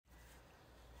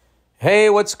Hey,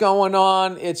 what's going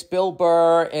on? It's Bill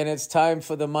Burr, and it's time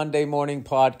for the Monday Morning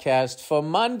Podcast for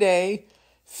Monday,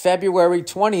 February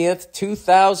 20th,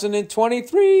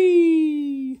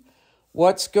 2023.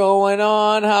 What's going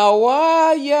on? How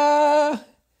are ya?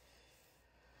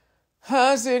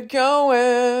 How's it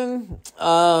going?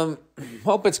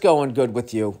 Hope it's going good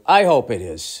with you. I hope it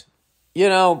is. You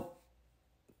know,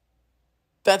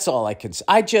 that's all I can say.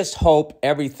 I just hope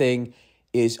everybody's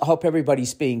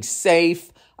being safe.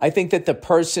 I think that the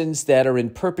persons that are in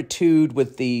perpetuity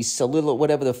with the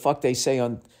whatever the fuck they say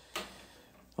on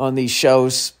these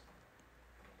shows,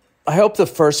 I hope the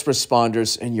first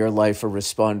responders in your life are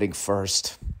responding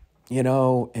first,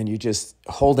 and you're just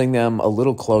holding them a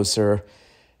little closer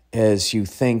as you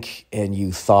think and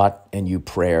you thought and you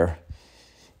prayer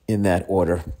in that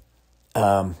order.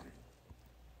 I'm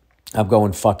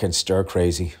going fucking stir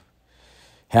crazy.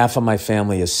 Half of my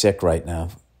family is sick right now.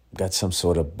 Got some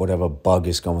sort of whatever bug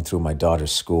is going through my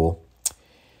daughter's school.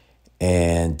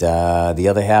 And the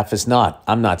other half is not.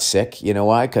 I'm not sick. You know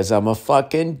why? Because I'm a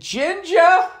fucking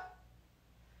ginger.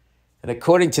 And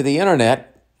according to the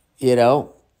internet,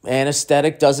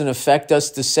 anesthetic doesn't affect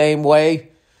us the same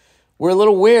way. We're a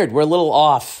little weird. We're a little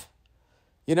off.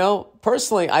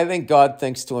 Personally, I think God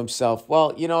thinks to himself,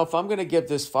 well, if I'm going to give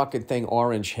this fucking thing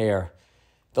orange hair,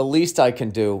 the least I can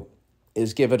do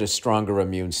is give it a stronger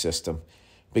immune system.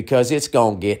 Because it's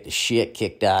going to get the shit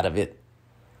kicked out of it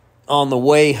on the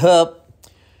way up.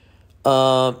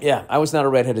 I was not a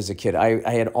redhead as a kid. I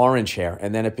had orange hair,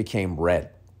 and then it became red.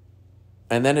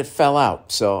 And then it fell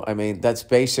out. So, that's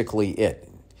basically it.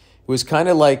 It was kind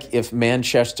of like if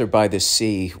Manchester by the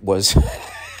Sea was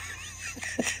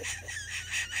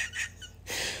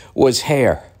was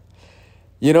hair.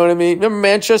 You know what I mean? Remember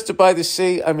Manchester by the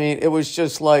Sea? It was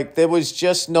just like there was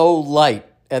just no light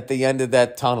at the end of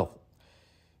that tunnel.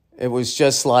 It was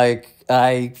just like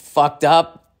I fucked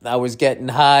up, I was getting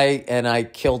high, and I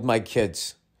killed my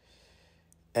kids.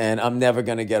 And I'm never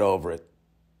going to get over it.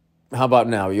 How about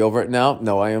now? Are you over it now?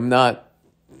 No, I am not.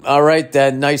 All right,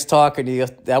 Dad. Nice talking to you.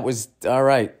 That was all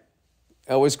right.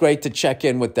 It was great to check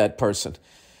in with that person.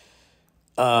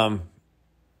 It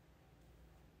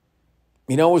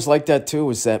was like that too,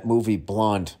 was that movie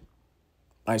Blonde.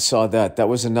 I saw that. That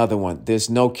was another one. There's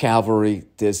no cavalry.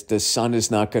 The sun is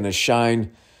not going to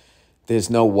shine.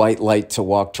 There's no white light to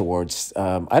walk towards.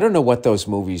 I don't know what those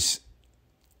movies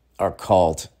are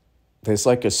called. There's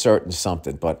like a certain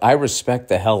something, but I respect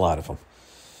the hell out of them.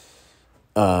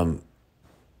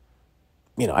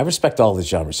 I respect all the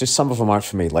genres. Just some of them aren't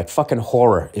for me. Like fucking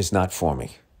horror is not for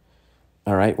me.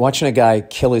 All right? Watching a guy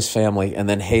kill his family and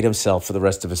then hate himself for the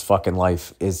rest of his fucking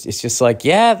life it's just like,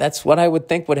 yeah, that's what I would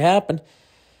think would happen.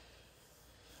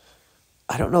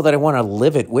 I don't know that I want to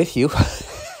live it with you.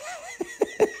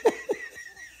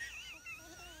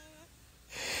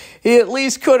 He at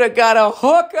least could have got a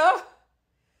hooker.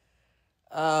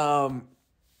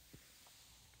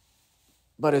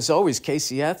 But as always,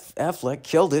 Casey Affleck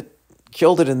killed it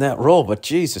in that role. But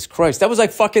Jesus Christ, that was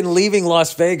like fucking Leaving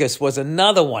Las Vegas was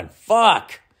another one.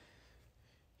 Fuck.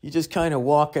 You just kind of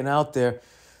walking out there.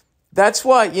 That's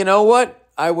why, you know what?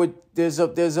 I'm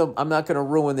not going to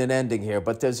ruin an ending here,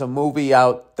 but there's a movie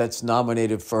out that's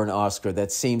nominated for an Oscar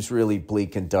that seems really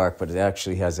bleak and dark, but it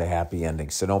actually has a happy ending.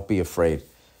 So don't be afraid.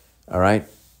 All right?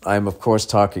 I'm, of course,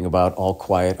 talking about All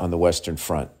Quiet on the Western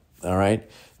Front. All right?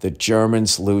 The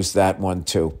Germans lose that one,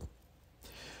 too.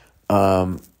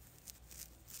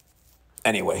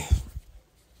 Anyway,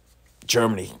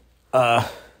 Germany.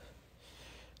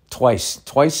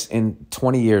 Twice in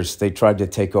 20 years, they tried to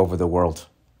take over the world.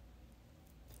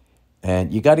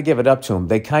 And you got to give it up to them.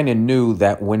 They kind of knew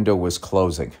that window was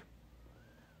closing.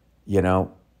 I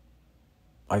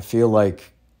feel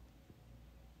like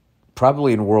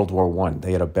probably in World War I,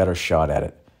 they had a better shot at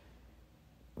it.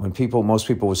 When most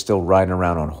people were still riding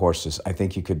around on horses, I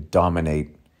think you could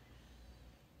dominate,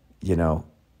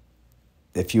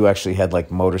 if you actually had like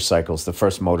motorcycles, the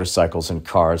first motorcycles and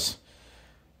cars,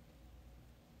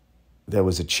 there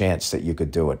was a chance that you could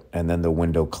do it. And then the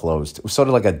window closed. It was sort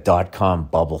of like a dot-com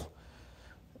bubble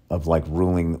of like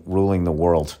ruling the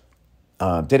world.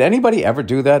 Did anybody ever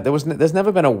do that? There's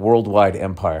never been a worldwide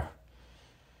empire.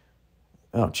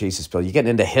 Oh, Jesus, Bill, you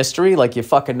getting into history like you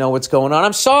fucking know what's going on?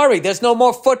 I'm sorry, there's no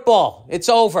more football. It's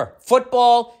over.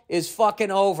 Football is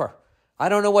fucking over. I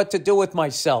don't know what to do with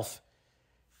myself.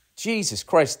 Jesus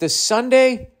Christ, this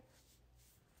Sunday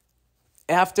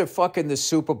after fucking the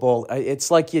Super Bowl,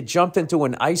 it's like you jumped into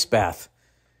an ice bath.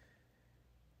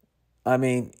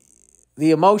 the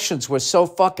emotions were so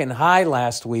fucking high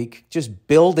last week, just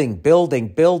building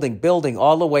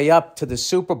all the way up to the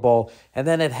Super Bowl. And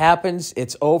then it happens,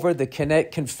 it's over, the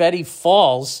confetti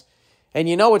falls, and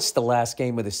you know it's the last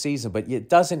game of the season, but it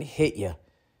doesn't hit you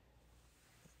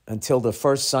until the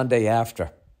first Sunday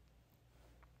after.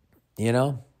 You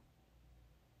know?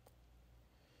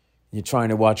 You're trying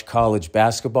to watch college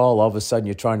basketball. All of a sudden,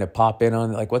 you're trying to pop in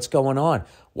on, like, what's going on?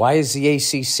 Why is the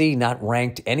ACC not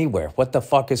ranked anywhere? What the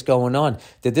fuck is going on?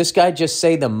 Did this guy just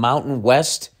say the Mountain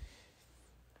West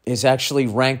is actually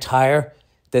ranked higher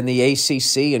than the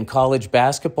ACC in college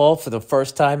basketball for the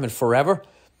first time in forever?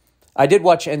 I did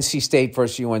watch NC State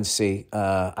versus UNC.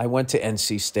 I went to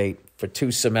NC State for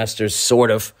 2 semesters, sort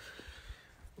of,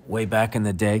 way back in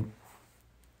the day.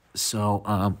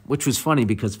 So, which was funny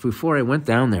because before I went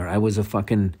down there, I was a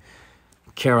fucking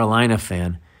Carolina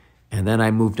fan. And then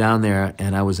I moved down there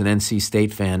and I was an NC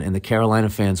State fan. And the Carolina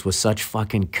fans were such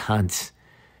fucking cunts.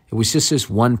 It was just this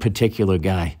one particular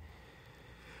guy.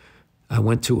 I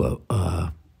went to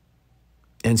a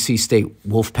NC State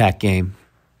Wolfpack game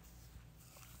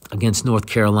against North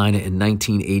Carolina in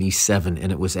 1987.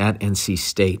 And it was at NC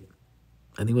State.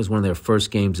 I think it was one of their first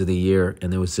games of the year,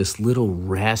 and there was this little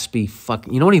raspy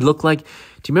fucking... You know what he looked like? Do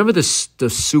you remember the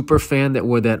super fan that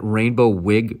wore that rainbow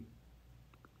wig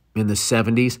in the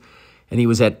 70s? And he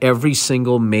was at every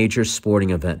single major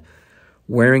sporting event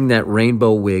wearing that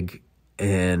rainbow wig,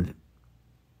 and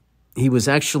he was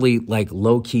actually, like,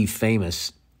 low-key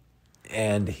famous.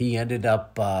 And he ended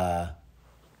up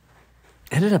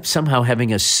somehow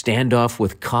having a standoff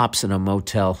with cops in a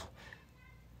motel.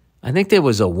 I think there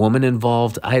was a woman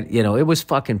involved. It was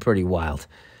fucking pretty wild.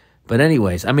 But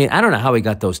anyways, I mean, I don't know how he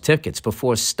got those tickets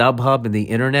before StubHub and the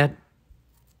internet.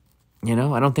 You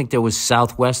know, I don't think there was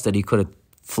Southwest that he could have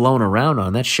flown around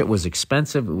on. That shit was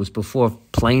expensive. It was before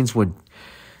the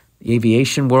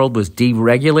aviation world was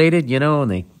deregulated, you know,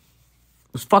 and it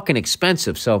was fucking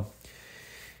expensive. So,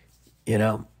 you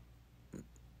know,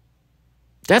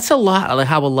 that's how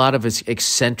a lot of his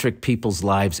eccentric people's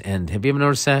lives end. Have you ever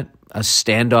noticed that? A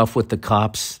standoff with the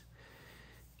cops.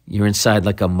 You're inside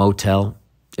like a motel.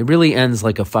 It really ends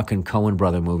like a fucking Coen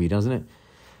brother movie, doesn't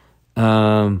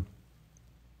it?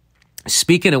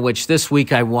 Speaking of which, this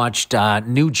week I watched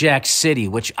New Jack City,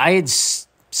 which I had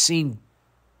seen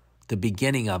the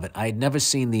beginning of it. I had never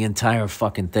seen the entire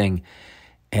fucking thing.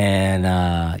 And,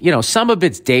 some of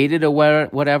it's dated or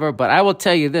whatever, but I will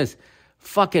tell you this.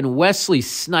 Fucking Wesley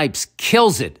Snipes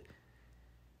kills it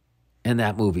in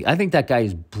that movie. I think that guy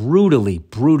is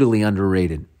brutally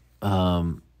underrated.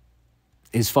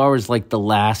 As far as like the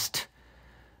last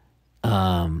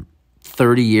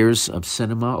 30 years of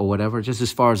cinema or whatever, just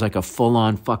as far as like a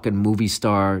full-on fucking movie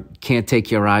star, can't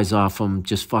take your eyes off him,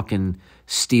 just fucking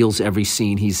steals every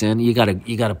scene he's in. You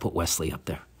gotta put Wesley up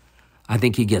there. I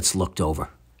think he gets looked over,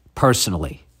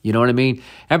 personally. You know what I mean?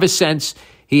 Ever since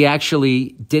he actually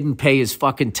didn't pay his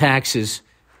fucking taxes.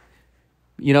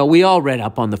 You know, we all read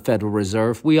up on the Federal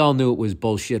Reserve. We all knew it was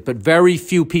bullshit, but very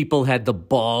few people had the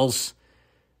balls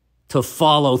to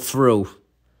follow through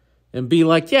and be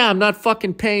like, yeah, I'm not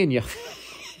fucking paying you.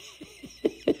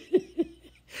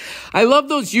 I love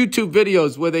those YouTube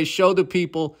videos where they show the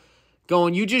people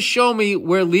going, you just show me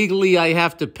where legally I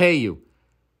have to pay you.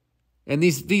 And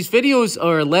these videos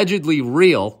are allegedly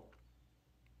real.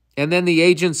 And then the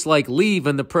agents like leave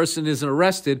and the person isn't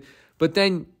arrested. But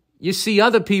then you see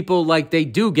other people like they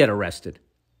do get arrested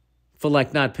for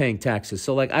like not paying taxes.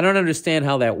 So like I don't understand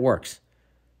how that works.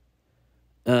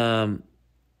 I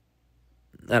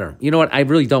don't know. You know what? I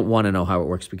really don't want to know how it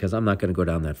works because I'm not going to go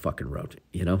down that fucking road,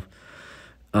 you know?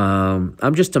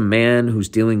 I'm just a man who's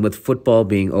dealing with football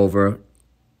being over,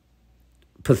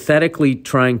 pathetically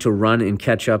trying to run and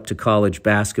catch up to college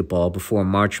basketball before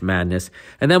March Madness,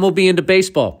 and then we'll be into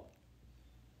baseball.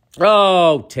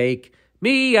 Oh, take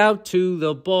me out to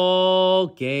the ball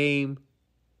game.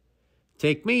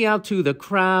 Take me out to the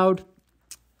crowd.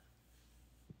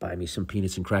 Buy me some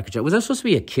peanuts and Cracker Jack. Was that supposed to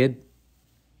be a kid?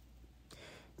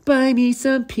 Buy me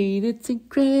some peanuts and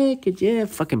Cracker Jack. Yeah,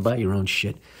 fucking buy your own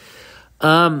shit.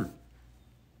 I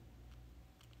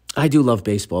do love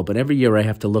baseball, but every year I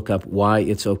have to look up why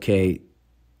it's okay,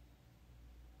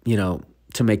 you know,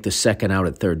 to make the second out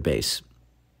at third base.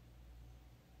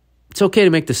 It's okay to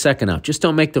make the second out. Just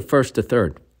don't make the first to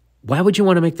third. Why would you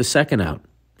want to make the second out?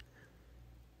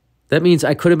 That means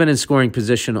I could have been in scoring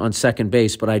position on second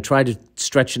base, but I tried to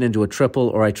stretch it into a triple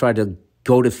or I tried to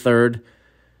go to third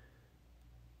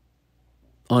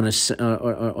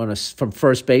from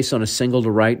first base on a single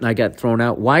to right, and I got thrown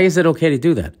out. Why is it okay to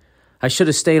do that? I should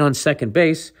have stayed on second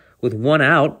base with one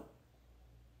out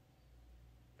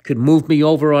could move me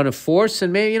over on a force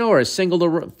and maybe, or a single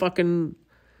to fucking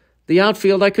the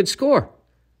outfield, I could score.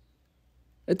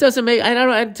 It doesn't make, I don't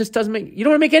know, it just doesn't make, you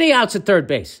don't want to make any outs at third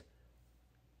base.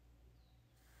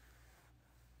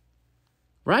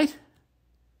 Right?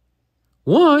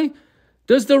 Why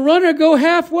does the runner go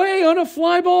halfway on a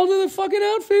fly ball to the fucking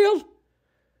outfield?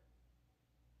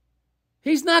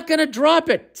 He's not going to drop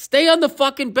it. Stay on the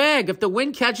fucking bag. If the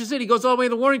wind catches it, he goes all the way to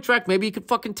the warning track. Maybe he could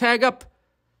fucking tag up.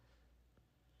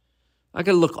 I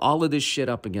got to look all of this shit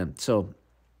up again. So,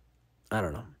 I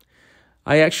don't know.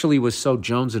 I actually was so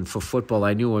jonesing for football,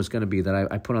 I knew it was going to be that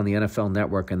I put on the NFL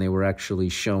Network and they were actually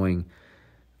showing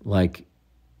like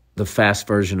the fast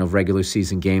version of regular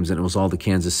season games, and it was all the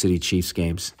Kansas City Chiefs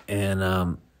games.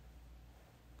 And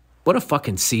what a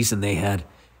fucking season they had.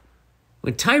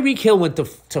 When Tyreek Hill went to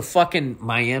fucking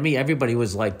Miami, everybody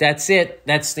was like, that's it.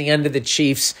 That's the end of the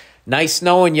Chiefs. Nice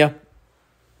knowing you.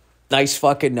 Nice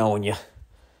fucking knowing you.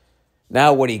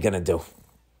 Now what are you going to do?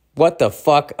 What the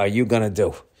fuck are you going to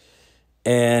do?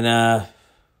 And,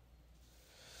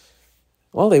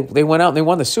 well, they went out and they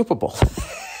won the Super Bowl.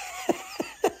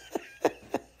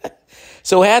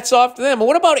 So hats off to them. And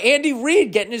what about Andy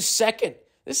Reid getting his second?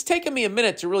 This is taking me a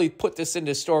minute to really put this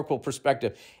into historical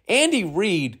perspective. Andy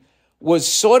Reid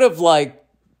was sort of like,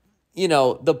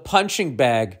 the punching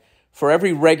bag for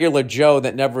every regular Joe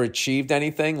that never achieved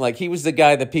anything. Like, he was the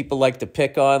guy that people like to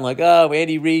pick on. Like, oh,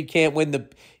 Andy Reid can't win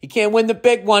the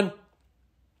big one.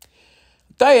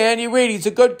 Tell you, Andy Reid, he's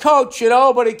a good coach,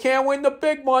 but he can't win the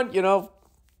big one,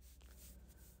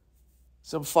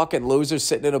 Some fucking loser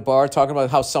sitting in a bar talking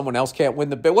about how someone else can't win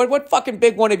the big one. What fucking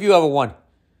big one have you ever won?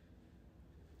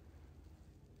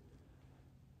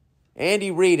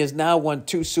 Andy Reid has now won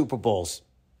 2 Super Bowls.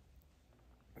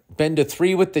 Been to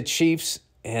 3 with the Chiefs.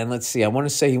 And let's see, I want to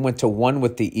say he went to 1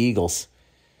 with the Eagles.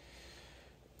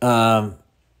 Fucking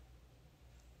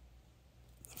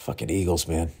Eagles,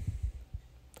 man.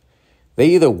 They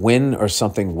either win or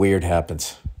something weird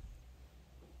happens.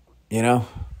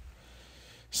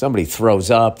 Somebody throws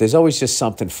up. There's always just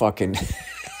something fucking...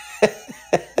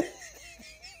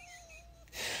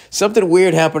 Something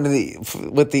weird happened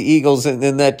with the Eagles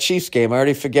in that Chiefs game. I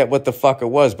already forget what the fuck it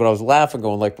was, but I was laughing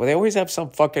going like, well, they always have some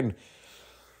fucking...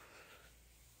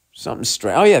 Something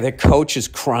strange. Oh, yeah, their coach is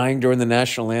crying during the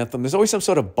national anthem. There's always some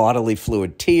sort of bodily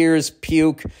fluid. Tears,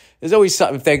 puke. There's always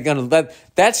something. If they're going to...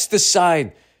 That's the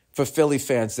sign for Philly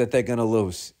fans that they're going to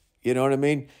lose. You know what I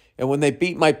mean? And when they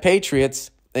beat my Patriots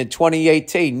in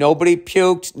 2018, nobody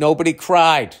puked, nobody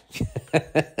cried.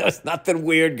 There was nothing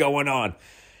weird going on.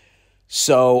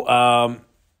 So,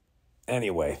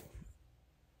 anyway,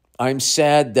 I'm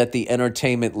sad that the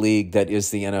entertainment league that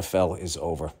is the NFL is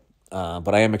over.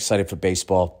 But I am excited for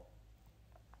baseball.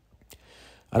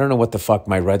 I don't know what the fuck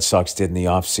my Red Sox did in the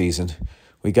offseason.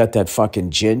 We got that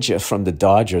fucking ginger from the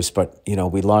Dodgers, but,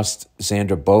 we lost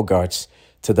Xander Bogaerts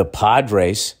to the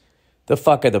Padres. The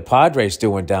fuck are the Padres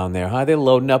doing down there, huh? They're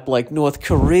loading up like North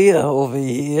Korea over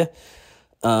here.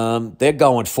 They're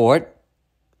going for it.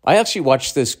 I actually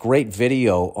watched this great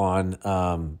video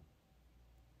on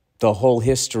the whole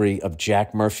history of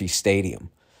Jack Murphy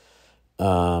Stadium.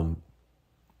 And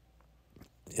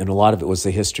a lot of it was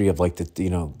the history of like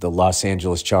the Los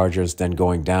Angeles Chargers then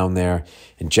going down there.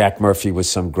 And Jack Murphy was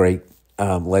some great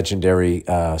legendary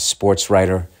sports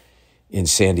writer in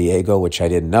San Diego, which I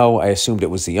didn't know. I assumed it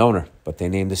was the owner, but they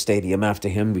named the stadium after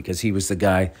him because he was the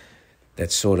guy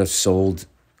that sort of sold,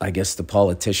 I guess, the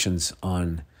politicians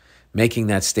on making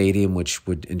that stadium, which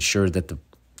would ensure that the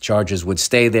Chargers would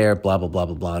stay there, blah, blah, blah,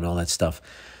 blah, blah, and all that stuff.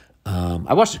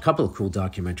 I watched a couple of cool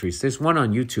documentaries. There's one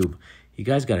on YouTube. You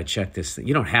guys got to check this.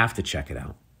 You don't have to check it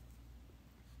out.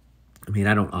 I mean,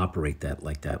 I don't operate that,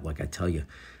 like I tell you.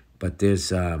 But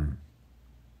there's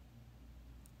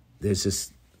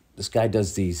this guy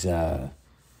does these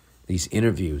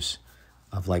interviews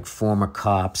of like former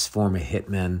cops, former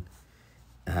hitmen,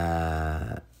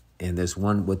 and there's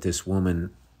one with this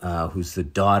woman who's the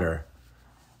daughter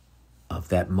of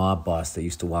that mob boss that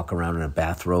used to walk around in a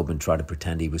bathrobe and try to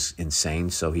pretend he was insane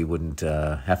so he wouldn't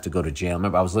have to go to jail. I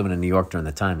remember I was living in New York during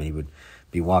the time, and he would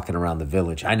be walking around the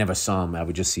village. I never saw him. I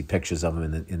would just see pictures of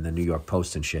him in the New York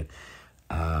Post and shit.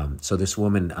 So this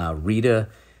woman, Rita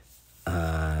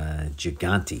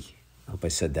Giganti, I hope I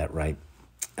said that right,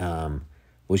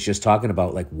 was just talking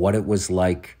about like what it was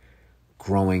like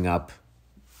growing up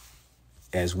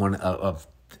as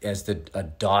a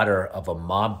daughter of a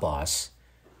mob boss,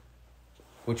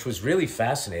 which was really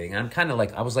fascinating. I'm kind of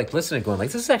like, I was like listening, going like,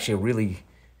 this is actually a really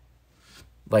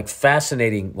like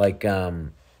fascinating like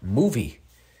movie.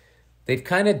 They've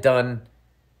done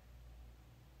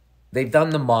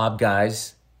the mob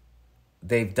guys,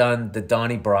 They've done the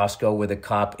Donnie Brasco where the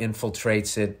cop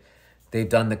infiltrates it. They've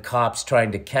done the cops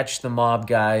trying to catch the mob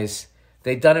guys.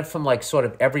 They've done it from like sort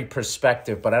of every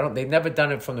perspective, but they've never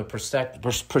done it from the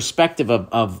perspective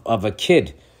of a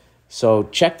kid. So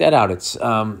check that out. It's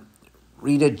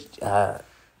Rita.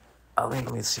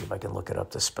 Let me see if I can look it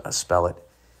up to spell it.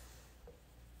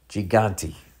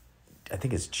 Giganti. I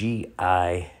think it's Giant.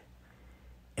 I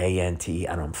don't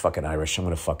know, I'm fucking Irish. I'm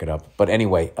going to fuck it up. But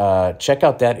anyway, check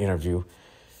out that interview.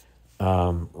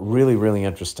 Really, really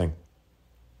interesting.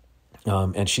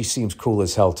 And she seems cool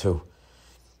as hell, too.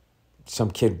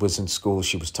 Some kid was in school.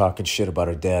 She was talking shit about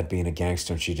her dad being a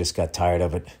gangster, and she just got tired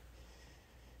of it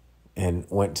and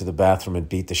went to the bathroom and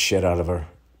beat the shit out of her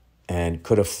and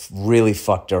could have really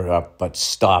fucked her up, but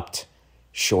stopped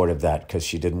short of that because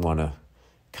she didn't want to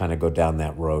kind of go down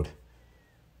that road,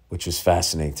 which was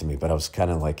fascinating to me. But I was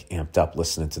kind of like amped up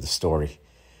listening to the story.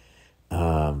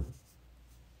 Fucking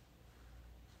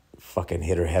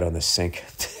hit her head on the sink.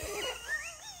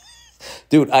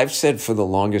 Dude, I've said for the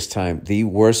longest time, the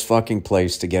worst fucking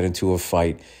place to get into a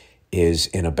fight is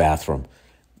in a bathroom.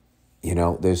 You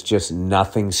know, there's just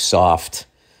nothing soft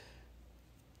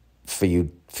for your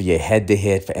head to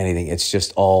hit, for anything. It's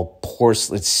just all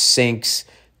porcelain, sinks,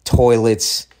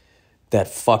 toilets, that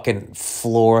fucking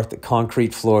floor, the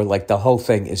concrete floor, like the whole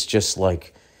thing is just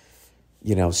like,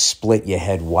 you know, split your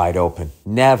head wide open.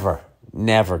 Never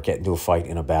get into a fight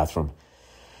in a bathroom.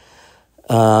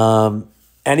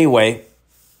 Anyway,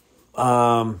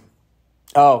 I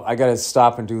got to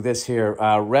stop and do this here.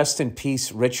 Rest in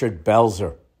peace, Richard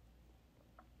Belzer.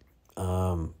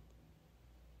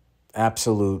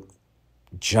 Absolute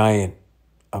giant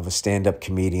of a stand-up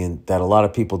comedian that a lot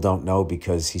of people don't know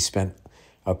because he spent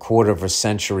a quarter of a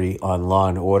century on Law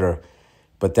and Order.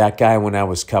 But that guy, when I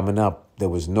was coming up, there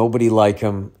was nobody like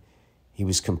him. He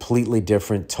was completely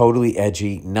different, totally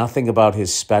edgy. Nothing about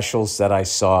his specials that I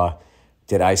saw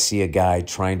did I see a guy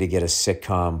trying to get a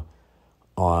sitcom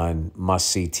on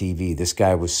must-see TV. This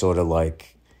guy was sort of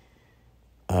like,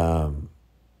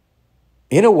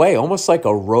 in a way, almost like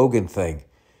a Rogan thing,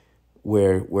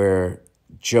 where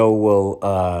Joe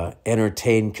will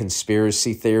entertain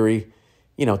conspiracy theory,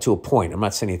 you know, to a point. I'm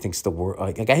not saying he thinks the world.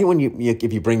 Like I hate when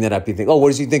if you bring that up, you think, oh, what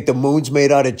does he think? The moon's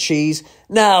made out of cheese?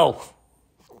 No.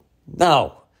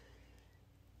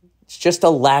 It's just a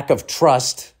lack of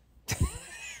trust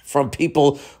from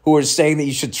people who are saying that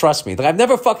you should trust me. Like I've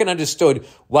never fucking understood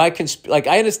why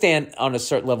I understand on a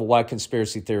certain level why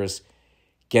conspiracy theorists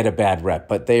get a bad rep,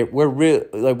 but we're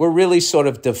really sort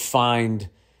of defined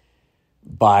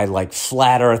by like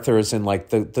flat earthers and like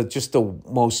the just the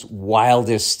most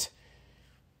wildest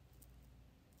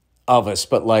of us.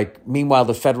 But like meanwhile,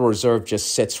 the Federal Reserve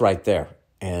just sits right there,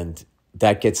 and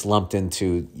that gets lumped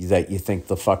into that you think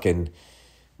the fucking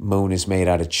moon is made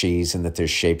out of cheese and that there's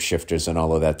shapeshifters and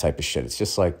all of that type of shit. It's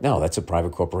just like, no, that's a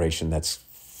private corporation that's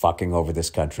fucking over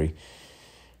this country.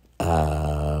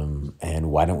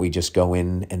 And why don't we just go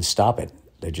in and stop it?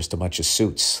 They're just a bunch of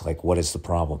suits. Like, what is the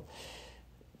problem?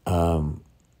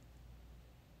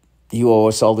 You owe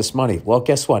us all this money. Well,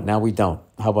 guess what? Now we don't.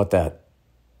 How about that?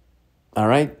 All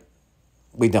right?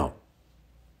 We don't.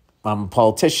 I'm a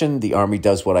politician. The army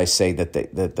does what I say that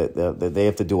they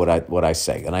have to do what I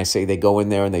say. And I say they go in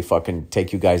there and they fucking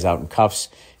take you guys out in cuffs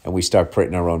and we start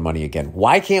printing our own money again.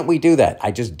 Why can't we do that? I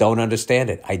just don't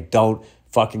understand it. I don't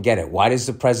fucking get it. Why does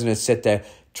the president sit there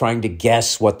trying to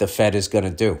guess what the Fed is going to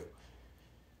do?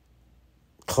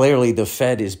 Clearly, the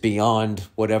Fed is beyond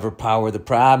whatever power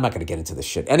I'm not going to get into this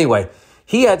shit. Anyway,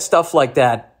 he had stuff like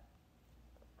that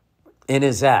in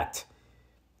his act.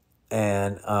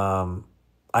 And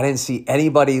I didn't see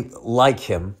anybody like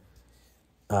him.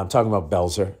 I'm talking about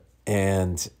Belzer.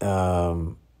 And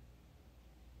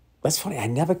that's funny. I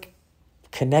never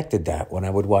connected that when I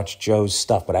would watch Joe's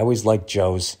stuff. But I always liked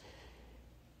Joe's,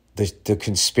 the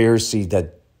conspiracy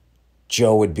that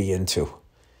Joe would be into,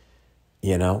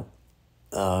 you know?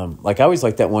 Like I always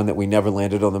liked that one that we never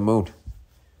landed on the moon,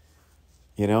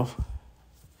 you know?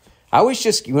 I always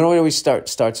just, you know, it always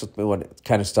starts with what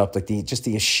kind of stuff, like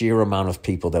the sheer amount of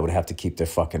people that would have to keep their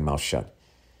fucking mouth shut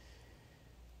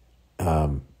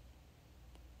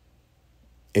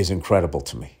is incredible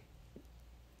to me.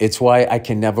 It's why I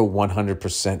can never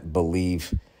 100%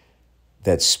 believe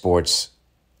that sports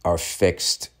are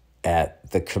fixed at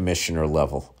the commissioner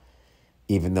level,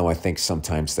 even though I think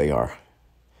sometimes they are.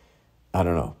 I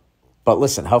don't know. But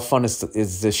listen, how fun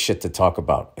is this shit to talk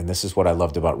about? And this is what I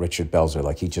loved about Richard Belzer.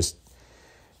 Like, he just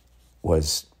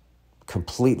was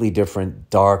completely different,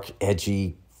 dark,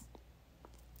 edgy,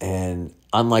 and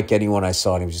unlike anyone I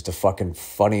saw. And he was just a fucking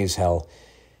funny as hell.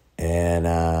 And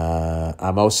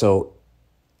I'm also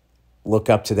look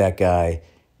up to that guy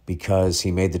because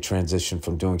he made the transition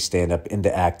from doing stand-up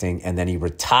into acting, and then he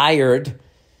retired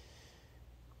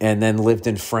and then lived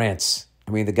in France.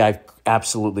 I mean, the guy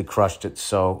absolutely crushed it.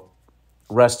 So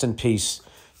rest in peace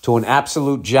to an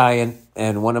absolute giant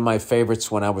and one of my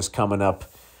favorites when I was coming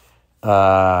up,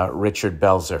 Richard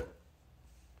Belzer.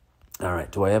 All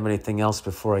right, do I have anything else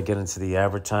before I get into the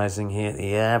advertising here?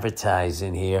 The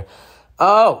advertising here.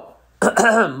 Oh,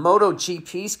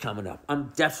 MotoGP's coming up.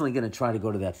 I'm definitely going to try to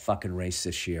go to that fucking race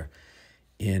this year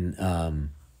in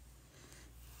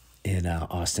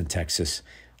Austin, Texas.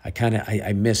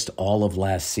 I missed all of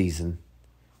last season.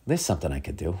 There's something I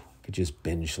could do. I could just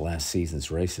binge last season's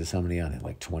races. How many on it?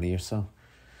 Like 20 or so?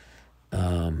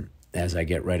 As I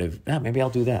get ready. Maybe I'll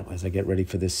do that as I get ready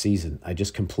for this season. I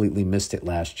just completely missed it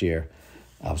last year.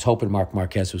 I was hoping Marc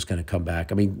Marquez was going to come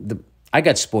back. I mean, I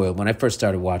got spoiled. When I first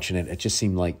started watching it, it just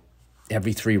seemed like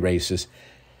every 3 races,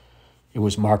 it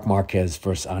was Marc Marquez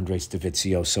versus Andres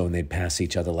Dovizioso, and they'd pass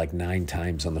each other like 9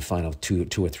 times on the final two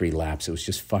or three laps. It was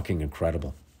just fucking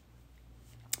incredible.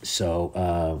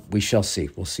 So we shall see.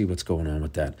 We'll see what's going on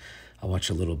with that. I'll watch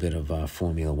a little bit of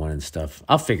Formula One and stuff.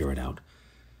 I'll figure it out.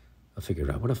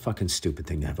 What a fucking stupid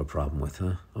thing to have a problem with,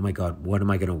 huh? Oh my God, what am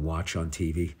I going to watch on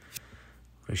TV?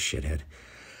 What a shithead.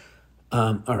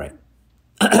 All right.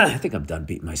 I think I'm done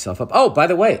beating myself up. Oh, by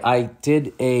the way, I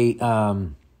did a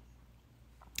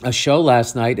show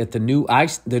last night at the new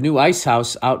Ice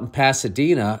House out in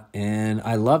Pasadena, and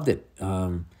I loved it.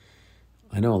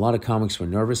 I know a lot of comics were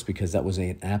nervous because that was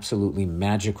an absolutely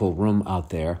magical room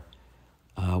out there.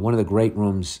 One of the great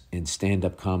rooms in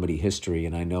stand-up comedy history,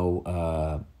 and I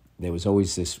know there was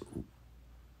always this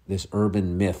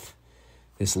urban myth,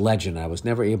 this legend. I was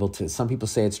never able to, some people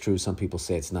say it's true, some people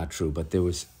say it's not true, but there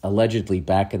was allegedly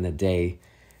back in the day,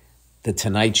 The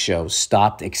Tonight Show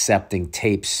stopped accepting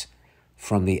tapes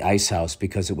from the Ice House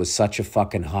because it was such a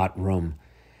fucking hot room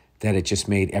that it just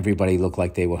made everybody look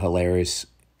like they were hilarious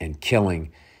and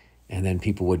killing. And then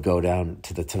people would go down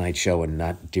to The Tonight Show and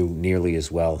not do nearly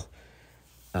as well.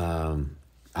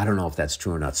 I don't know if that's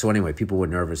true or not. So anyway, people were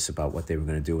nervous about what they were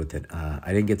going to do with it.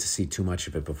 I didn't get to see too much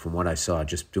of it, but from what I saw,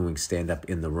 just doing stand-up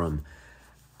in the room,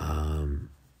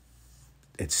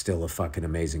 it's still a fucking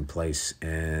amazing place,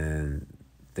 and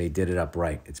they did it up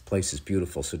right. Its place is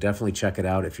beautiful, so definitely check it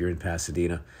out if you're in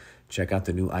Pasadena. Check out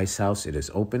the new Ice House. It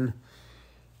is open.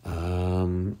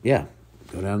 Yeah,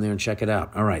 go down there and check it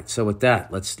out. All right, so with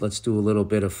that, let's do a little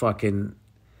bit of fucking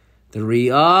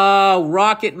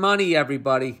Rocket Money,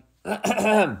 everybody. Do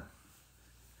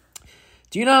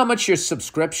you know how much your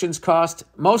subscriptions cost?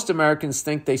 Most Americans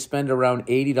think they spend around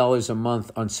 $80 a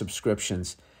month on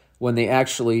subscriptions when the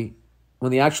actual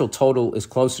total is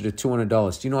closer to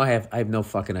 $200. Do you know I have no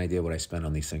fucking idea what I spend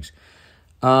on these things.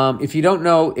 If you don't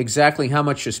know exactly how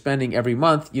much you're spending every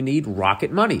month, you need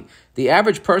Rocket Money. The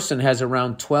average person has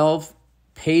around 12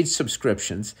 paid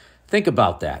subscriptions. Think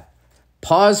about that.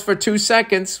 Pause for 2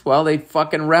 seconds while they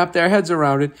fucking wrap their heads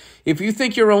around it. If you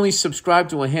think you're only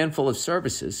subscribed to a handful of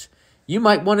services, you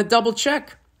might want to double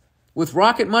check. With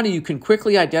Rocket Money, you can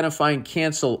quickly identify and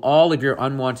cancel all of your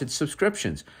unwanted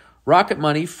subscriptions. Rocket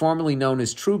Money, formerly known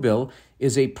as Truebill,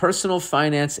 is a personal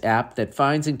finance app that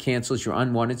finds and cancels your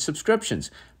unwanted subscriptions,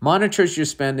 monitors your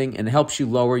spending, and helps you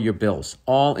lower your bills,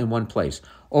 all in one place.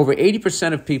 Over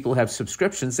 80% of people have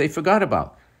subscriptions they forgot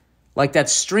about. Like that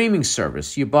streaming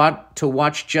service you bought to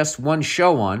watch just one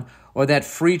show on, or that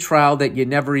free trial that you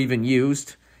never even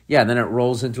used. Yeah, then it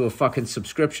rolls into a fucking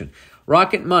subscription.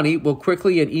 Rocket Money will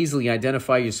quickly and easily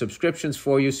identify your subscriptions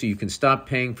for you so you can stop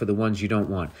paying for the ones you don't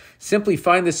want. Simply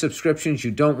find the subscriptions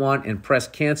you don't want and press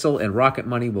cancel, and Rocket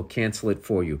Money will cancel it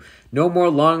for you. No more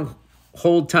long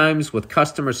hold times with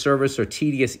customer service or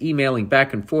tedious emailing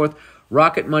back and forth.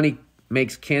 Rocket Money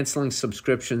makes canceling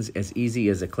subscriptions as easy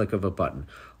as a click of a button.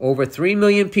 Over 3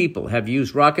 million people have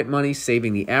used Rocket Money,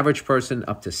 saving the average person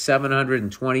up to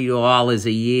 $720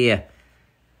 a year.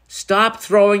 Stop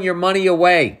throwing your money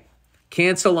away.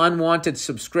 Cancel unwanted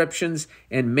subscriptions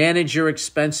and manage your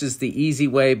expenses the easy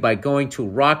way by going to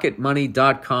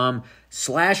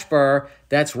rocketmoney.com/Burr.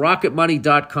 That's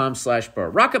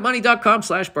rocketmoney.com/Burr.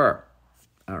 rocketmoney.com/Burr.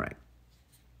 All right.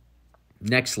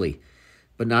 Nextly,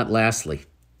 but not lastly.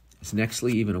 Is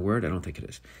nextly even a word? I don't think it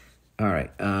is. All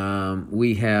right.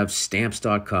 We have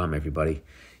stamps.com, everybody.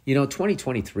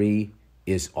 2023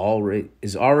 is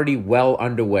already well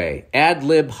underway. Ad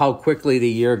lib how quickly the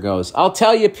year goes. I'll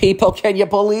tell you, people, can you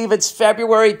believe it's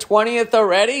February 20th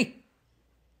already?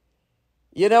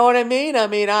 You know what I mean?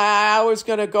 I was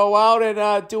going to go out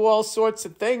and do all sorts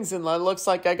of things, and it looks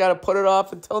like I got to put it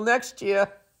off until next year.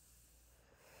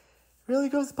 Really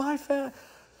goes by fast.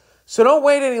 So don't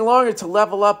wait any longer to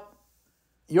level up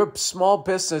your small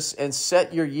business and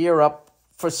set your year up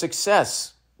for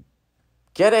success.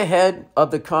 Get ahead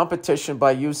of the competition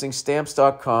by using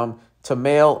Stamps.com to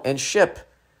mail and ship.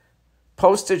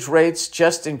 Postage rates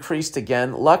just increased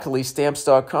again. Luckily,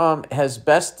 Stamps.com has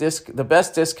the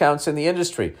best discounts in the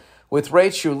industry, with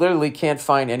rates you literally can't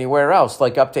find anywhere else,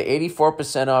 like up to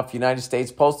 84% off United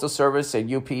States Postal Service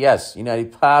and UPS,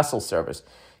 United Parcel Service.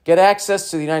 Get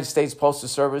access to the United States Postal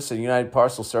Service and United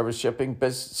Parcel Service shipping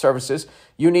services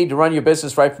you need to run your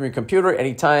business right from your computer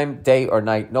anytime, day or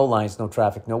night. No lines, no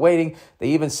traffic, no waiting. They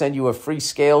even send you a free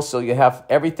scale so you have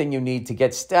everything you need to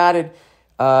get started.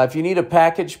 If you need a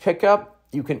package pickup,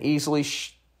 you can easily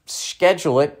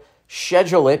schedule it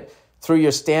through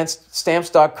your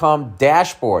Stamps.com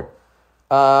dashboard.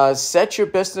 Set your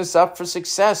business up for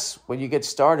success when you get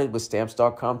started with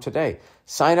Stamps.com today.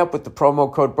 Sign up with the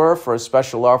promo code Burr for a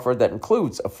special offer that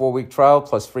includes a 4-week trial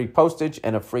plus free postage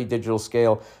and a free digital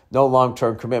scale. No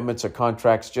long-term commitments or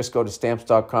contracts. Just go to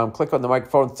Stamps.com, click on the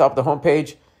microphone at the top of the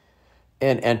homepage,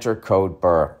 and enter code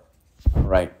Burr. All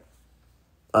right.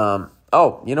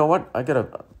 You know what? I got to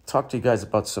talk to you guys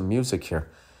about some music here.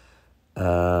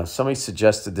 Somebody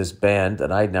suggested this band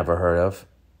that I'd never heard of,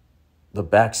 the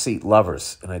Backseat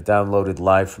Lovers, and I downloaded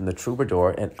Live from the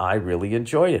Troubadour, and I really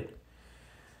enjoyed it.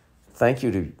 Thank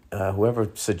you to whoever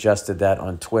suggested that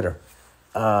on Twitter.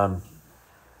 All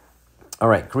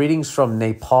right, greetings from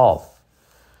Nepal.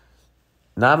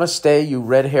 Namaste, you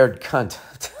red-haired cunt.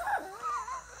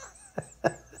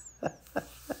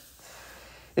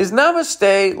 Is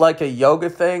namaste like a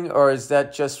yoga thing, or is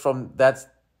that just that's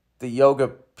the yoga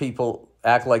people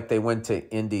act like they went to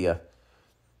India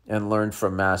and learned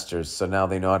from masters, so now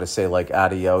they know how to say like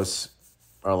adios,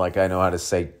 or like I know how to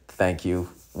say thank you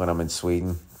when I'm in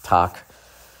Sweden. Talk.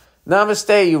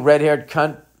 Namaste, you red-haired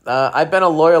cunt. I've been a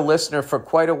loyal listener for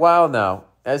quite a while now.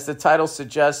 As the title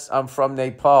suggests, I'm from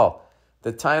Nepal,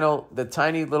 the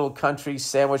tiny little country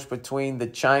sandwiched between the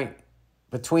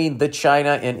China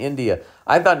and India.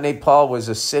 I thought Nepal was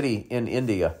a city in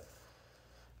India.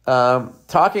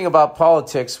 Talking about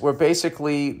politics, we're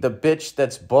basically the bitch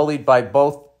that's bullied by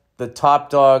both the top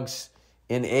dogs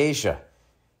in Asia.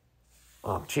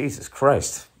 Oh, Jesus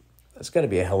Christ. That's got to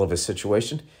be a hell of a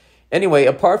situation. Anyway,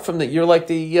 apart from that, you're like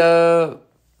the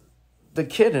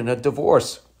kid in a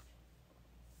divorce,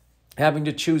 having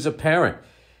to choose a parent.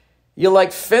 You're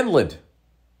like Finland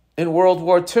in World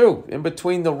War II, in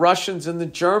between the Russians and the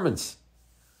Germans.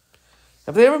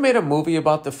 Have they ever made a movie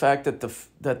about the fact that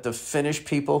the Finnish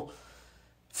people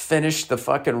finished the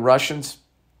fucking Russians,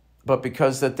 but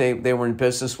because that they were in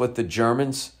business with the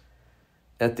Germans,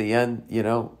 at the end,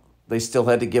 they still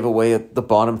had to give away the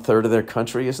bottom third of their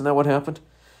country? Isn't that what happened?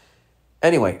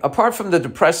 Anyway, apart from the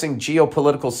depressing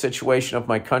geopolitical situation of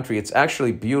my country, it's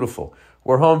actually beautiful.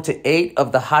 We're home to 8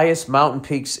 of the highest mountain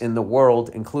peaks in the world,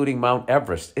 including Mount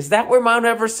Everest. Is that where Mount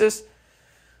Everest is?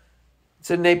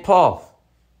 It's in Nepal.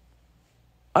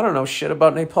 I don't know shit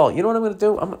about Nepal. You know what I'm going to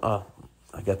do?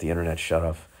 I got the internet shut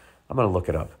off. I'm going to look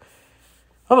it up.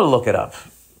 I'm going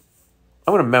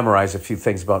to memorize a few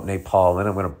things about Nepal, and then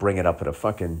I'm going to bring it up at a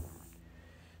fucking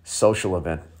social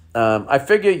event. I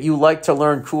figure you like to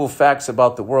learn cool facts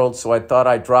about the world, so I thought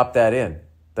I'd drop that in.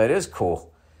 That is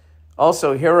cool.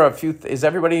 Also, here are a few... Is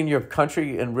everybody in your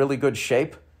country in really good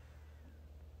shape?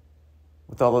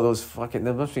 With all of those fucking...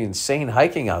 There must be insane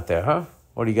hiking out there, huh?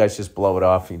 Or do you guys just blow it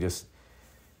off and you just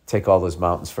take all those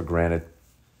mountains for granted?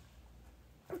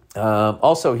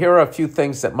 Also, here are a few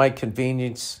things that might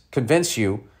convince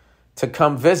you to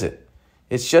come visit.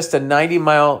 It's just a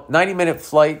 90-minute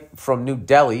flight from New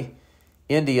Delhi,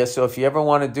 India. So if you ever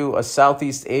want to do a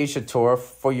Southeast Asia tour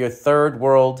for your third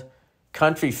world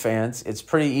country fans, it's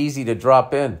pretty easy to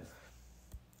drop in.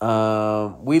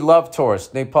 We love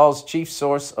tourists. Nepal's chief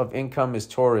source of income is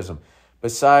tourism.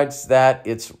 Besides that,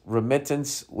 it's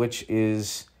remittance, which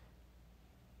is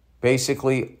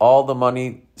basically all the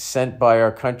money sent by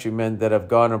our countrymen that have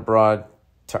gone abroad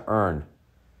to earn.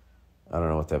 I don't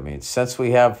know what that means. Since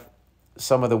we have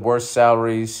some of the worst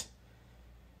salaries,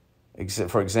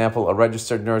 for example, a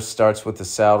registered nurse starts with a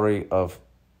salary of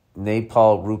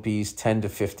Nepal rupees 10 to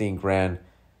 15 grand.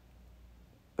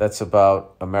 That's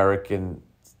about American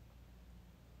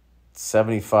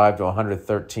 75 to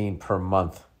 113 per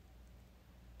month.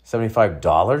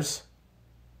 $75?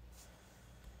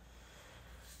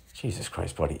 Jesus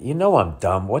Christ, buddy. You know I'm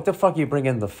dumb. What the fuck are you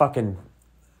bringing the fucking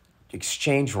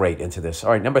exchange rate into this?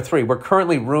 All right, number 3. We're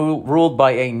currently ruled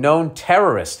by a known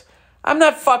terrorist. I'm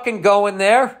not fucking going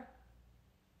there.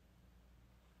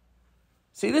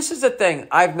 See, this is the thing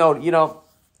I've noted.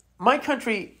 My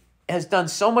country has done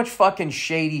so much fucking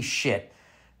shady shit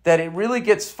that it really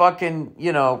gets fucking,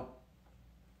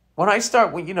 when I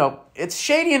start, it's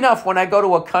shady enough when I go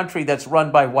to a country that's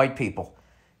run by white people,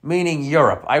 meaning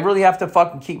Europe. I really have to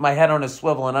fucking keep my head on a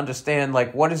swivel and understand,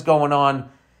 like, what is going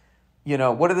on.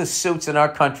 What are the suits in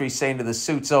our country saying to the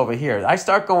suits over here? I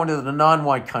start going to the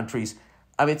non-white countries.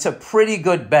 I mean, it's a pretty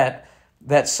good bet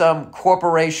that some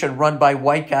corporation run by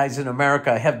white guys in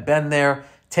America have been there,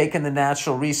 taken the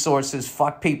natural resources,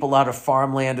 fuck people out of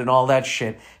farmland and all that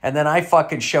shit. And then I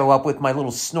fucking show up with my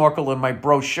little snorkel and my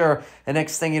brochure. And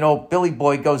next thing you know, Billy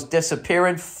Boy goes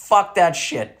disappearing. Fuck that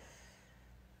shit.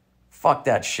 Fuck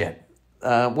that shit.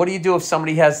 What do you do if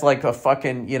somebody has like a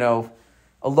fucking,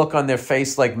 a look on their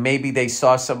face like maybe they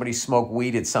saw somebody smoke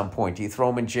weed at some point? Do you throw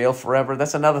them in jail forever?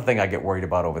 That's another thing I get worried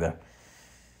about over there.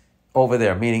 Over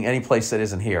there, meaning any place that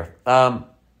isn't here.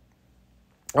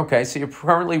 Okay, so you're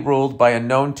currently ruled by a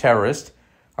known terrorist.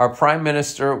 Our prime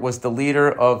minister was the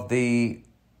leader of the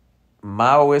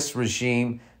Maoist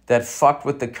regime that fucked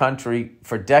with the country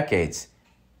for decades.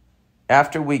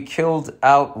 After we killed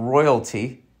out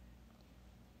royalty,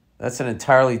 that's an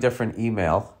entirely different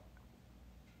email.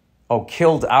 Oh,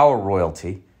 killed our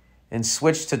royalty, and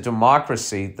switched to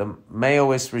democracy, the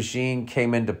Maoist regime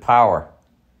came into power.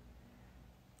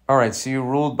 All right, so you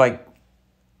ruled by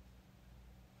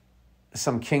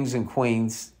some kings and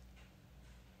queens,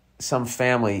 some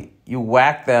family. You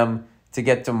whack them to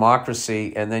get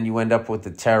democracy, and then you end up with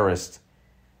the terrorist.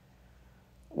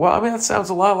 Well, I mean, that sounds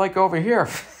a lot like over here.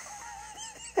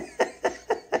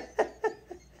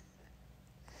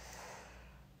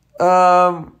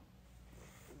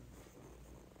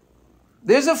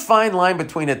 There's a fine line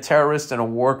between a terrorist and a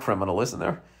war criminal, isn't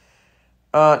there?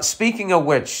 Speaking of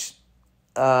which,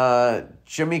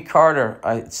 Jimmy Carter,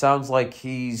 it sounds like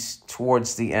he's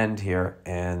towards the end here,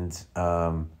 and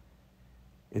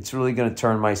it's really going to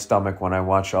turn my stomach when I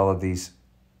watch all of these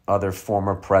other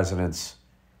former presidents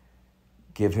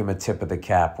give him a tip of the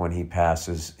cap when he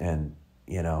passes, and,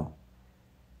 I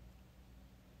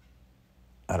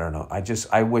don't know.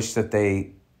 I wish that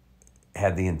they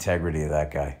had the integrity of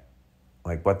that guy.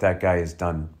 Like what that guy has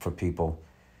done for people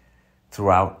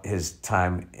throughout his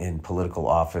time in political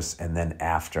office and then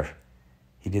after.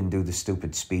 He didn't do the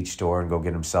stupid speech tour and go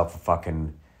get himself a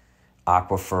fucking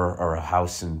aquifer or a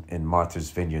house in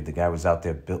Martha's Vineyard. The guy was out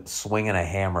there swinging a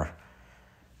hammer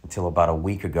until about a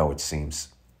week ago, it seems.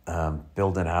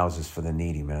 Building houses for the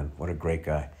needy, man. What a great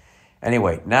guy.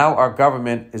 Anyway, now our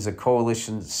government is a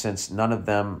coalition since none of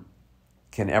them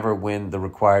can ever win the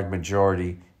required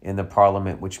majority in the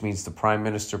parliament, which means the prime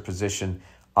minister position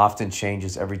often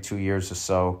changes every 2 years or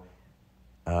so.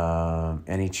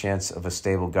 Any chance of a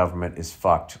stable government is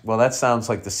fucked. Well, that sounds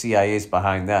like the CIA's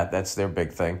behind that. That's their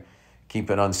big thing.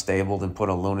 Keep it unstable and put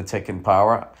a lunatic in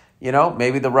power.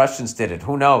 Maybe the Russians did it.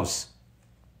 Who knows?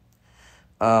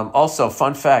 Also,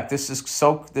 fun fact,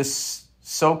 this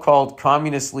so-called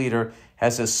communist leader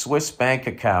has a Swiss bank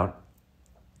account.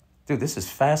 Dude, this is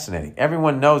fascinating.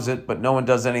 Everyone knows it, but no one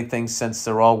does anything since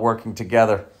they're all working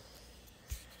together.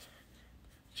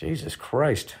 Jesus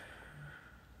Christ.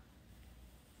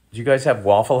 Do you guys have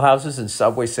Waffle Houses and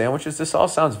Subway sandwiches? This all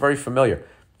sounds very familiar.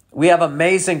 We have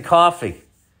amazing coffee.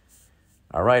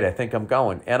 All right, I think I'm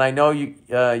going. And I know you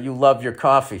love your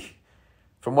coffee.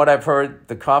 From what I've heard,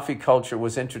 the coffee culture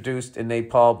was introduced in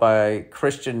Nepal by a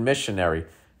Christian missionary.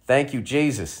 Thank you,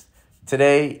 Jesus.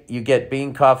 Today, you get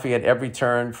bean coffee at every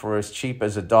turn for as cheap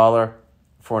as $1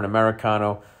 for an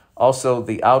Americano. Also,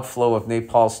 the outflow of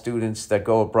Nepal students that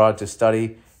go abroad to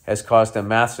study has caused a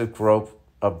massive growth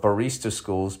of barista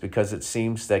schools because it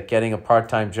seems that getting a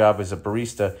part-time job as a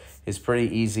barista is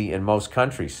pretty easy in most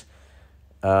countries.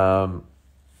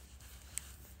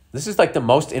 This is like the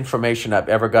most information I've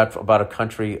ever got about a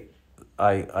country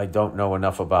I don't know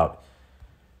enough about.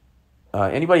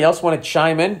 Anybody else want to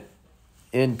chime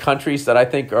in countries that I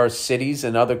think are cities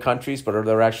in other countries, but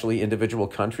they're actually individual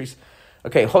countries?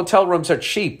 Okay, hotel rooms are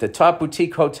cheap. The top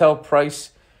boutique hotel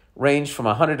price range from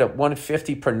 $100 to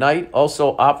 $150 per night.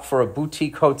 Also opt for a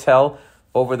boutique hotel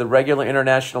over the regular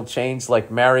international chains like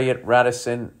Marriott,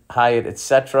 Radisson, Hyatt,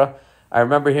 etc. I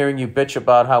remember hearing you bitch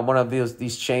about how one of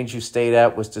these chains you stayed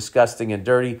at was disgusting and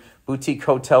dirty. Boutique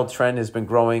hotel trend has been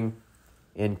growing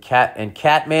in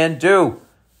Kathmandu.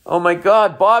 Oh my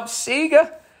God, Bob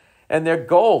Seger. And they're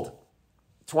gold.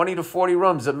 20 to 40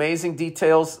 rooms. Amazing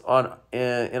details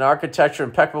in architecture,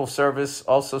 impeccable service.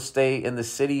 Also stay in the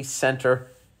city center.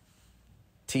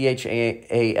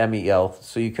 THAMEL.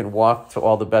 So you can walk to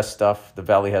all the best stuff the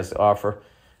Valley has to offer.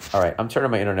 All right, I'm turning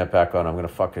my internet back on. I'm going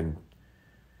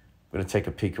to take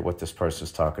a peek at what this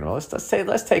person's talking about.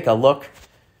 Let's take a look.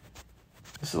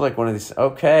 This is like one of these.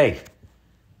 Okay.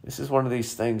 This is one of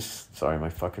these things. Sorry, my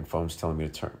fucking phone's telling me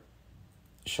to turn.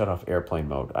 shut off airplane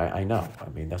mode. I know. I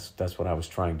mean, that's what I was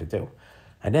trying to do.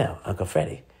 I know, Uncle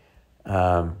Freddie.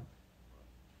 Where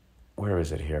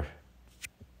is it here?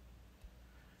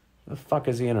 The fuck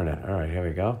is the internet? All right, here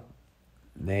we go.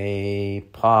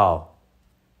 Nepal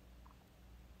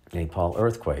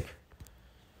earthquake.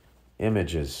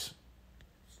 Images.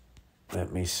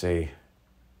 Let me see.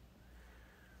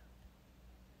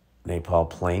 Nepal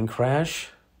plane crash?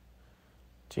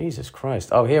 Jesus Christ.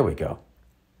 Oh, here we go.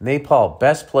 Nepal,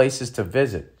 best places to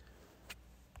visit.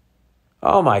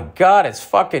 Oh my God, it's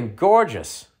fucking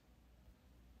gorgeous.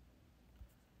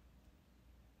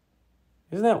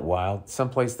 Isn't that wild?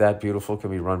 Someplace that beautiful can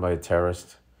be run by a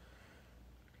terrorist.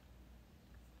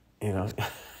 You know.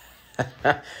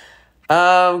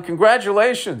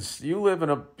 Congratulations. You live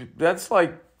in that's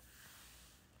like,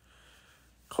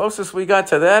 closest we got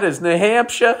to that is New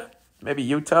Hampshire, maybe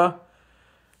Utah.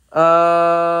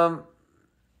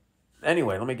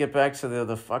 Anyway, let me get back to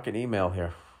the fucking email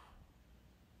here.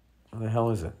 Where the hell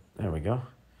is it? There we go.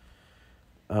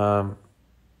 What are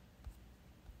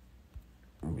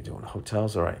we doing?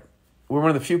 Hotels? All right. We're one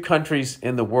of the few countries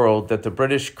in the world that the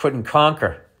British couldn't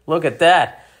conquer. Look at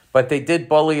that. But they did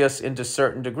bully us into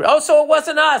certain degree. Oh, so it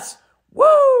wasn't us.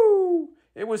 Woo!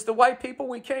 It was the white people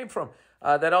we came from.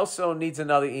 That also needs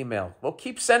another email. Well,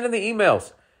 keep sending the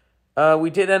emails. We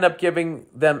did end up giving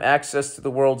them access to the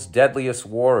world's deadliest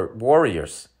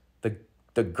warriors,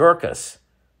 the Gurkhas,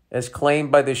 as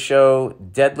claimed by the show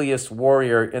Deadliest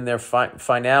Warrior in their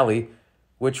finale,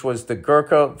 which was the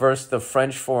Gurkha versus the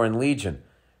French Foreign Legion.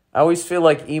 I always feel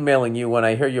like emailing you when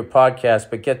I hear your podcast,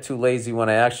 but get too lazy when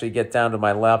I actually get down to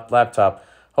my laptop.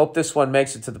 Hope this one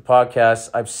makes it to the podcast.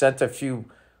 I've sent a few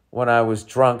when I was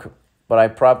drunk, but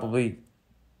it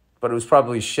was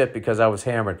probably shit because I was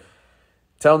hammered.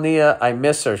 Tell Nia I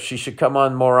miss her. She should come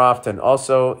on more often.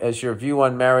 Also, as your view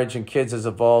on marriage and kids has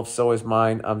evolved, so has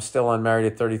mine. I'm still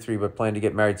unmarried at 33, but plan to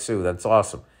get married soon. That's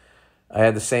awesome. I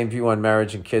had the same view on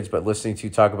marriage and kids, but listening to you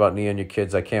talk about Nia and your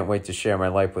kids, I can't wait to share my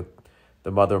life with the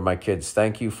mother of my kids.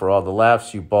 Thank you for all the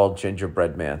laughs, you bald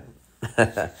gingerbread man.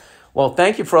 Well,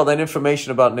 thank you for all that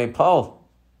information about Nepal.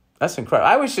 That's incredible.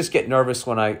 I always just get nervous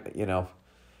when I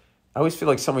always feel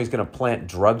like somebody's going to plant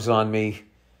drugs on me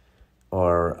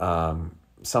or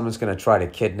someone's going to try to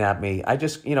kidnap me. I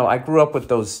just, I grew up with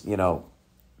those,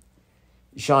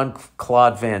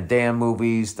 Jean-Claude Van Damme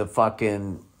movies, the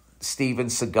fucking Steven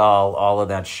Seagal, all of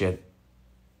that shit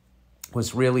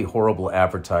was really horrible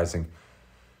advertising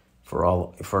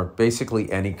for basically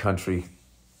any country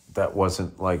that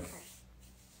wasn't like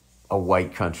a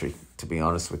white country, to be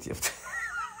honest with you.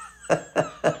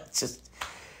 It just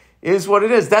is what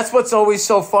it is. That's what's always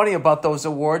so funny about those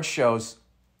award shows.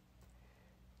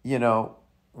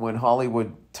 When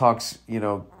Hollywood talks,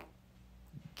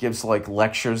 gives like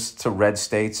lectures to red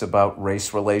states about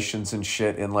race relations and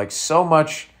shit, and like so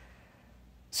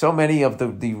many of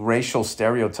the racial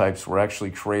stereotypes were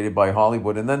actually created by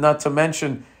Hollywood. And then not to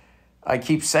mention, I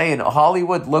keep saying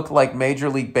Hollywood looked like Major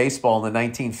League Baseball in the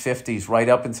 1950s right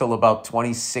up until about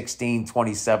 2016,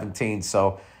 2017.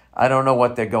 So I don't know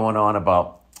what they're going on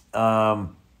about.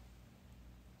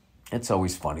 It's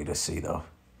always funny to see, though.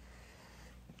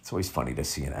 It's always funny to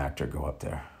see an actor go up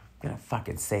there. I'm going to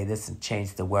fucking say this and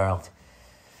change the world.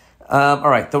 All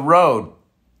right, the road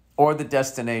or the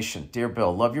destination. Dear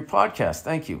Bill, love your podcast.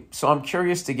 Thank you. So I'm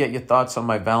curious to get your thoughts on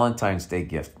my Valentine's Day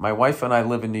gift. My wife and I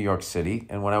live in New York City,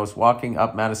 and when I was walking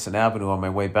up Madison Avenue on my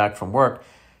way back from work,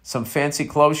 some fancy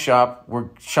clothes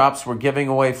shops were giving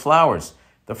away flowers.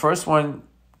 The first one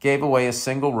gave away a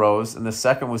single rose, and the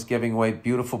second was giving away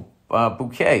beautiful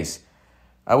bouquets.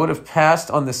 I would have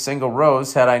passed on the single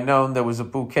rose had I known there was a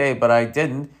bouquet, but I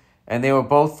didn't, and they were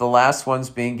both the last ones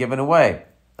being given away.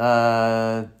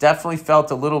 Definitely felt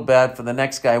a little bad for the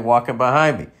next guy walking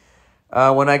behind me.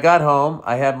 When I got home,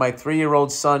 I had my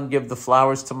 3-year-old son give the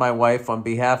flowers to my wife on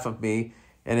behalf of me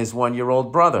and his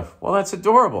 1-year-old brother. Well, that's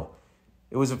adorable.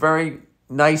 It was a very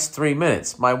nice 3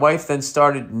 minutes. My wife then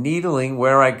started needling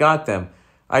where I got them.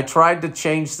 I tried to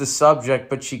change the subject,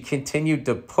 but she continued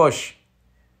to push.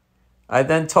 I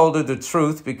then told her the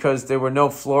truth because there were no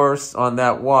florists on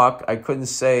that walk. I couldn't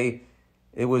say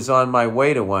it was on my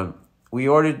way to one. We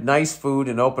ordered nice food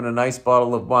and opened a nice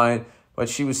bottle of wine, but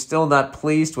she was still not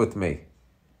pleased with me.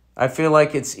 I feel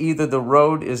like it's either the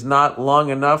road is not long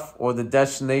enough or the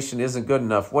destination isn't good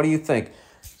enough. What do you think?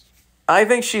 I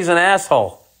think she's an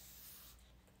asshole.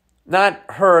 Not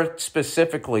her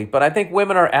specifically, but I think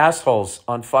women are assholes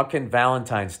on fucking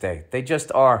Valentine's Day. They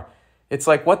just are. It's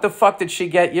like, what the fuck did she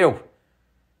get you?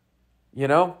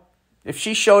 If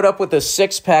she showed up with a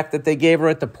six-pack that they gave her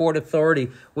at the Port Authority,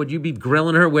 would you be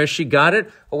grilling her where she got it?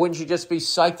 Or wouldn't you just be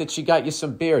psyched that she got you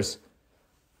some beers?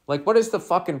 Like, what is the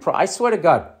fucking... I swear to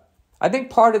God, I think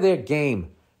part of their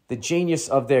game, the genius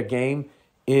of their game,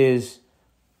 is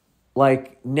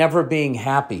like never being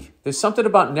happy. There's something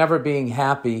about never being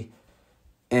happy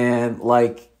and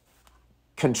like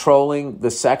controlling the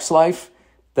sex life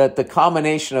that the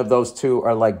combination of those two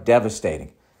are like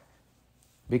devastating.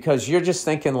 Because you're just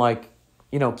thinking like,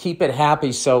 you know, keep it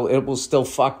happy so it will still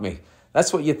fuck me.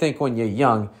 That's what you think when you're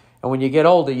young. And when you get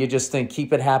older, you just think,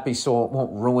 keep it happy so it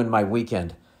won't ruin my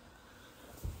weekend.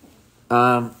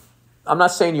 I'm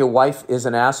not saying your wife is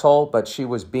an asshole, but she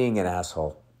was being an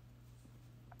asshole.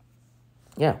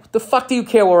 Yeah, what the fuck do you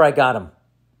care where I got him?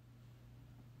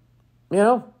 You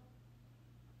know?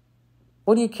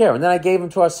 What do you care? And then I gave him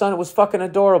to our son. It was fucking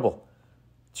adorable.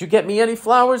 Did you get me any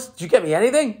flowers? Did you get me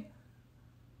anything?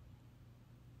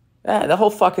 Yeah, the whole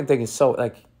fucking thing is so,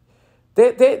 like,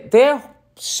 they're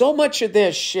so much of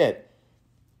their shit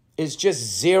is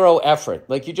just zero effort.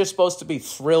 Like, you're just supposed to be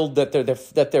thrilled that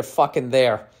they're fucking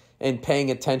there and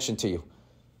paying attention to you.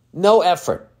 No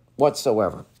effort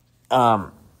whatsoever.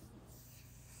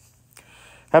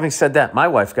 Having said that, my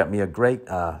wife got me a great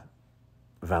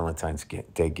Valentine's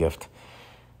Day gift.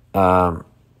 What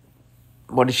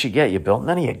did she get you, Bill?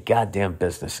 None of your goddamn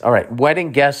business. All right,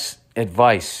 wedding guest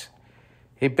advice.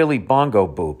 Hey, Billy Bongo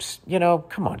Boobs. You know,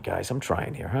 come on, guys. I'm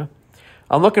trying here, huh?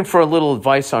 I'm looking for a little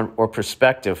advice on or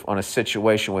perspective on a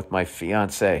situation with my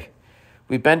fiancé.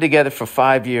 We've been together for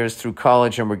 5 years through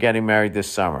college and we're getting married this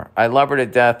summer. I love her to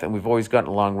death and we've always gotten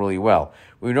along really well.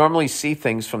 We normally see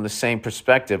things from the same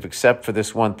perspective except for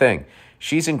this one thing.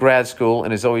 She's in grad school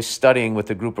and is always studying with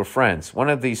a group of friends. One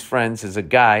of these friends is a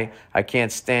guy I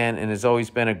can't stand and has always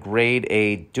been a grade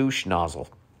A douche nozzle.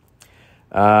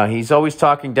 He's always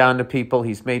talking down to people.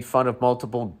 He's made fun of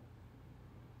multiple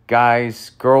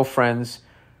guys, girlfriends,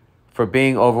 for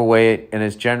being overweight and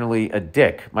is generally a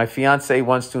dick. My fiance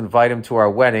wants to invite him to our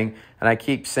wedding, and I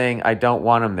keep saying I don't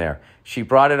want him there. She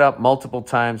brought it up multiple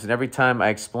times, and every time I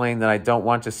explain that I don't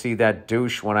want to see that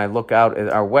douche when I look out at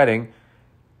our wedding,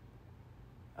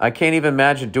 I can't even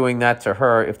imagine doing that to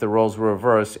her if the roles were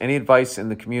reversed. Any advice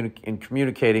in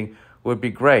communicating would be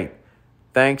great.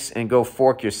 Thanks, and go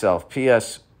fork yourself.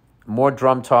 P.S. More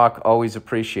drum talk, always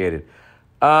appreciated.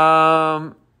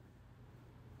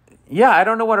 Yeah, I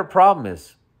don't know what her problem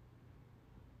is.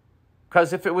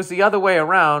 Because if it was the other way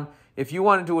around, if you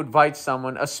wanted to invite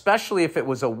someone, especially if it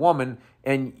was a woman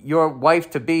and your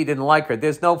wife-to-be didn't like her,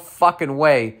 there's no fucking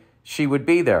way she would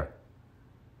be there.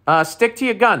 Stick to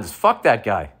your guns. Fuck that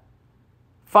guy.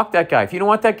 Fuck that guy. If you don't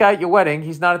want that guy at your wedding,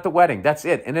 he's not at the wedding. That's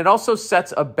it. And it also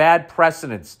sets a bad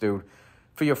precedence, dude,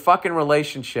 for your fucking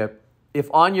relationship.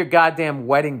 If on your goddamn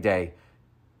wedding day,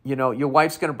 you know, your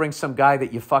wife's going to bring some guy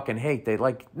that you fucking hate. They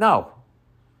like, no.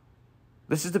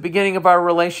 This is the beginning of our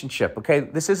relationship, okay?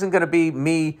 This isn't going to be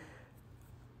me,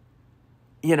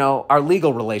 you know, our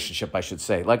legal relationship, I should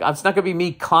say. Like, it's not going to be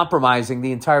me compromising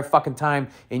the entire fucking time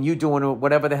and you doing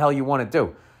whatever the hell you want to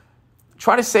do.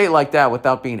 Try to say it like that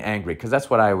without being angry, because that's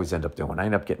what I always end up doing. I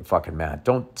end up getting fucking mad.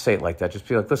 Don't say it like that. Just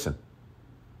be like, listen,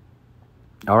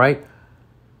 all right?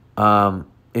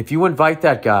 If you invite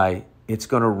that guy, it's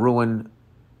going to ruin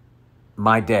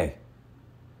my day.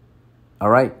 All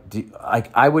right?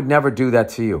 I would never do that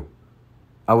to you.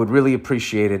 I would really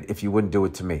appreciate it if you wouldn't do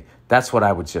it to me. That's what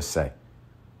I would just say.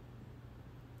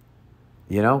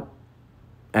 You know?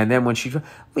 And then when she,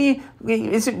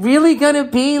 is it really going to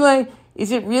be like,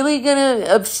 is it really going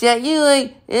to upset you?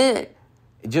 Like,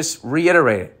 Just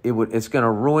reiterate it. It's going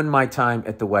to ruin my time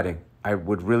at the wedding. I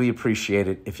would really appreciate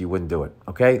it if you wouldn't do it.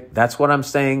 Okay? That's what I'm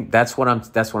saying. That's what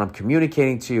I'm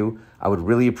communicating to you. I would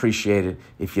really appreciate it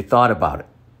if you thought about it.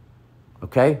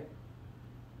 Okay?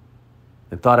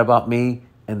 And thought about me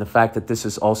and the fact that this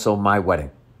is also my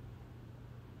wedding.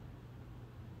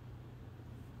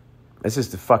 This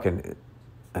is the fucking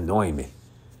annoying me.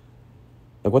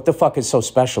 Like, what the fuck is so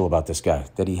special about this guy?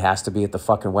 That he has to be at the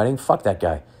fucking wedding? Fuck that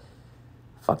guy.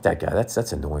 Fuck that guy.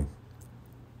 That's annoying.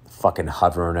 Fucking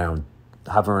hovering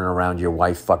around your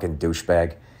wife, fucking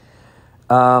douchebag.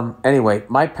 Anyway,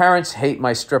 my parents hate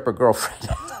my stripper girlfriend.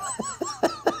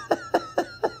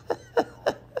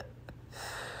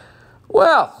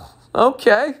 Well,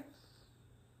 okay.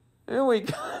 Here we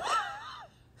go.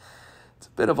 It's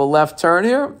a bit of a left turn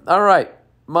here. All right.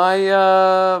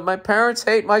 My parents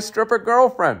hate my stripper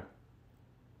girlfriend.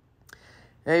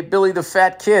 Hey, Billy the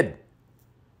Fat Kid.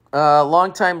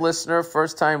 Long-time listener,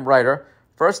 first-time writer.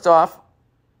 First off,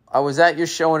 I was at your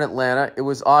show in Atlanta. It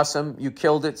was awesome. You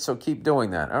killed it, so keep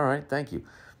doing that. All right, thank you.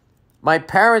 My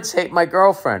parents hate my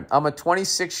girlfriend. I'm a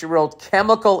 26-year-old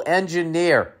chemical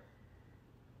engineer.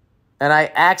 And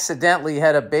I accidentally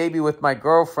had a baby with my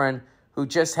girlfriend who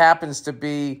just happens to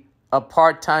be a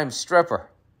part-time stripper.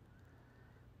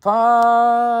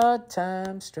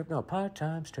 Part-time stripper. No,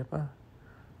 part-time stripper.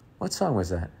 What song was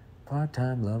that?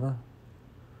 Part-time lover.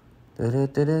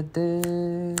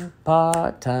 Da-da-da-da-da.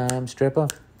 Part-time stripper.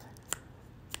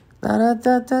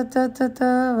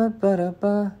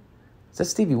 Da-da-da-da-da-da-da-ba-da-ba. Is that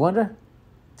Stevie Wonder?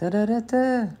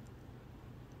 Da-da-da-da.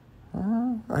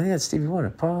 I think that's Stevie Wonder.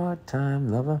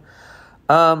 Part-time lover.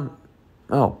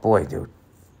 Oh, boy, dude.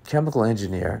 Chemical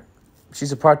engineer.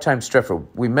 She's a part-time stripper.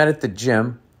 We met at the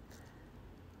gym,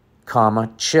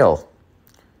 chill.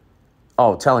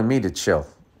 Oh, telling me to chill.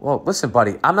 Well, listen,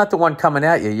 buddy, I'm not the one coming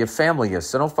at you. Your family is,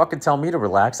 so don't fucking tell me to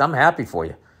relax. I'm happy for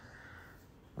you.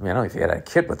 I mean, I don't know if you had a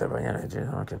kid with her, but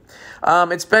yeah, okay.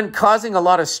 It's been causing a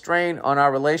lot of strain on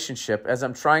our relationship as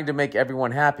I'm trying to make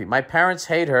everyone happy. My parents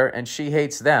hate her, and she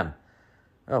hates them.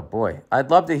 Oh, boy.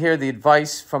 I'd love to hear the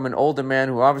advice from an older man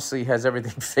who obviously has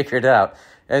everything figured out.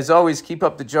 As always, keep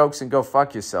up the jokes and go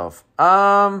fuck yourself.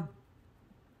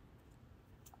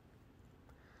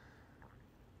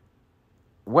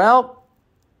 Well,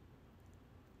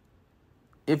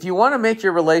 if you want to make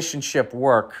your relationship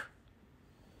work,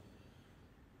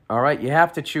 all right, you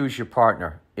have to choose your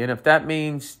partner. And if that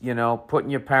means, putting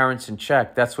your parents in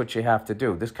check, that's what you have to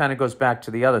do. This kind of goes back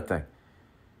to the other thing.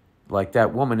 Like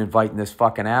that woman inviting this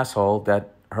fucking asshole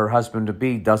that her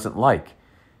husband-to-be doesn't like.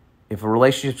 If a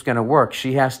relationship's going to work,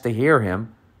 she has to hear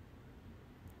him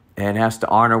and has to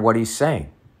honor what he's saying.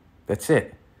 That's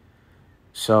it.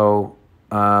 So,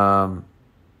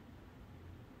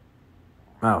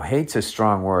 hate's a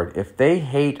strong word. If they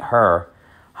hate her,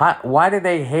 why do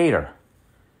they hate her?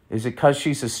 Is it because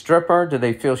she's a stripper? Do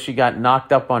they feel she got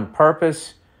knocked up on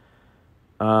purpose?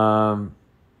 I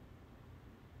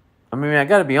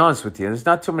got to be honest with you. There's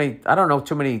not too many, I don't know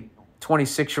too many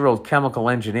 26-year-old chemical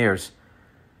engineers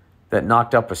that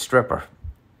knocked up a stripper.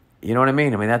 You know what I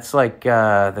mean? That's like,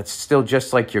 that's still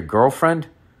just like your girlfriend.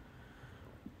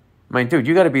 Dude,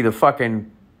 you got to be the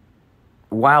fucking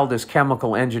wildest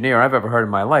chemical engineer I've ever heard in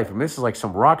my life. This is like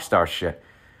some rock star shit.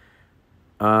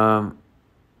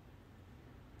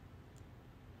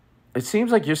 It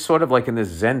seems like you're sort of like in this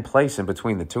zen place in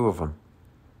between the two of them.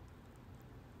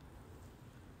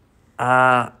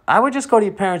 I would just go to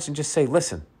your parents and just say,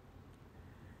 listen,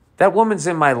 that woman's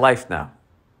in my life now.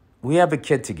 We have a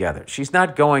kid together. She's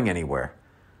not going anywhere.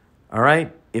 All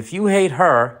right? If you hate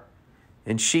her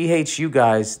and she hates you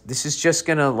guys, this is just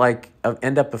going to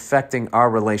end up affecting our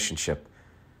relationship.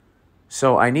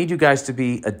 So I need you guys to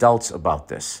be adults about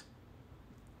this.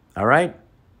 All right?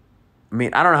 I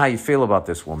don't know how you feel about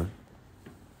this woman.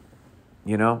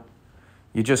 You're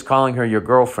just calling her your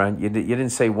girlfriend. You didn't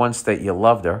say once that you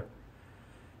loved her.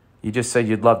 You just said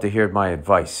you'd love to hear my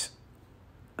advice.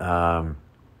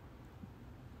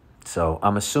 So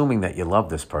I'm assuming that you love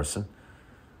this person.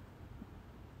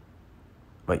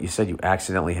 But you said you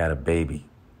accidentally had a baby.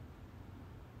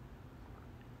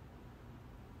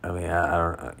 I don't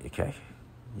know. Okay.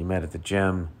 You met at the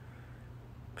gym.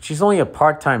 But she's only a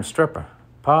part-time stripper.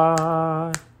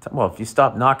 Well, if you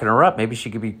stop knocking her up, maybe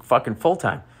she could be fucking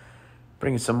full-time.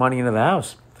 Bringing some money into the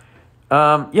house.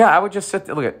 I would just sit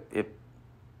there. Look at it.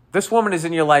 This woman is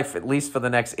in your life at least for the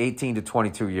next 18 to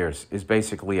 22 years is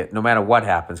basically it, no matter what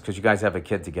happens, because you guys have a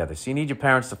kid together. So you need your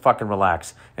parents to fucking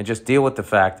relax and just deal with the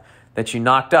fact that you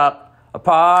knocked up a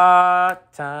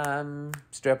part-time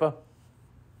stripper.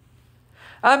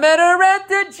 I met her at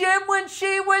the gym when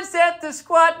she was at the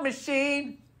squat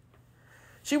machine.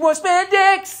 She wore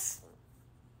spandex,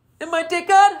 and my dick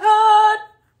got hard.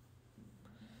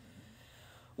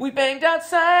 We banged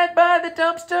outside by the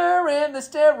dumpster and the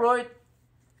steroid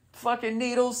fucking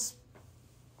needles.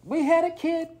 We had a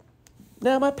kid.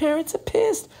 Now my parents are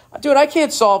pissed. Dude, I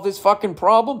can't solve this fucking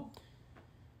problem.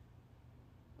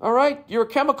 All right? You're a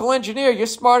chemical engineer. You're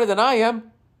smarter than I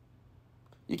am.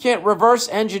 You can't reverse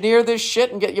engineer this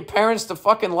shit and get your parents to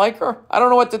fucking like her? I don't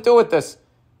know what to do with this.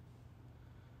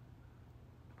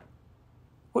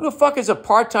 Who the fuck is a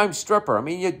part-time stripper? Are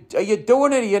you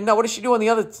doing it? What is she doing the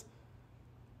other...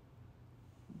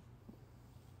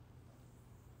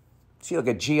 Is she like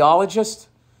a geologist?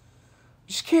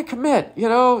 You just can't commit,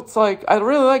 It's like, I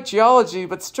really like geology,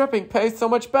 but stripping pays so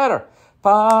much better.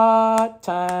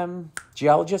 Part-time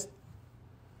geologist?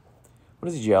 What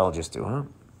does a geologist do, huh?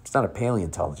 It's not a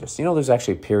paleontologist. There's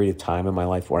actually a period of time in my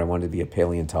life where I wanted to be a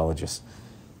paleontologist.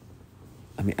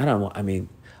 I don't know.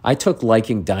 I took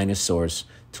liking dinosaurs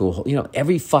to a whole...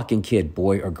 every fucking kid,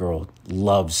 boy or girl,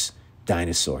 loves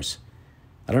dinosaurs.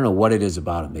 I don't know what it is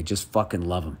about them. They just fucking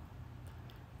love them.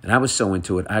 And I was so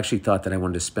into it, I actually thought that I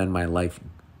wanted to spend my life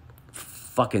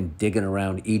fucking digging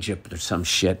around Egypt or some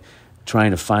shit,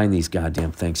 trying to find these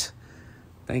goddamn things.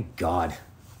 Thank God.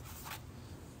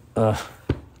 I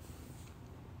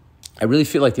really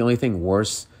feel like the only thing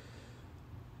worse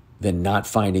than not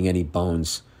finding any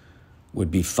bones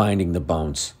would be finding the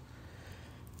bones.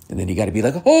 And then you got to be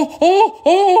like,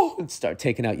 and start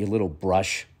taking out your little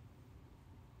brush,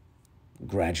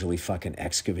 gradually fucking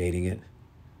excavating it.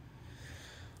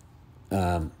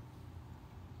 How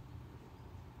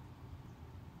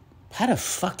the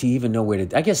fuck do you even know where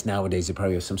to... I guess nowadays they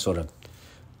probably have some sort of,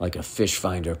 like a fish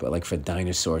finder, but like for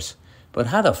dinosaurs. But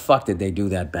how the fuck did they do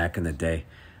that back in the day?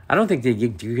 I don't think you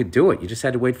could do it. You just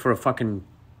had to wait for a fucking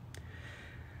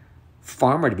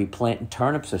farmer to be planting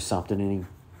turnips or something, and he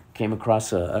came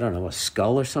across a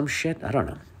skull or some shit. I don't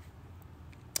know.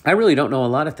 I really don't know a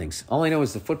lot of things. All I know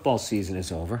is the football season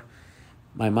is over.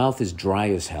 My mouth is dry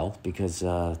as hell because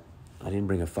I didn't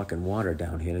bring a fucking water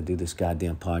down here to do this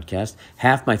goddamn podcast.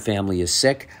 Half my family is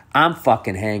sick. I'm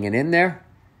fucking hanging in there.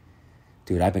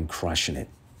 Dude, I've been crushing it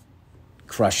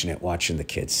watching the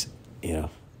kids, you know.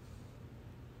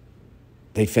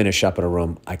 They finish up in a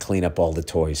room. I clean up all the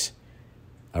toys,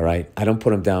 all right? I don't put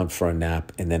them down for a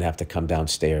nap and then have to come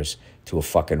downstairs to a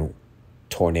fucking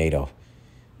tornado,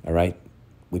 all right?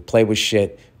 We play with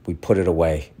shit. We put it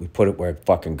away. We put it where it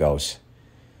fucking goes.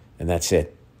 And that's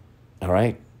it, all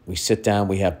right? We sit down.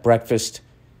 We have breakfast.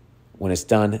 When it's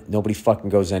done, nobody fucking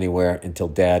goes anywhere until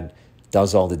Dad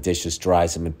does all the dishes,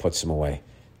 dries them, and puts them away.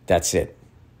 That's it.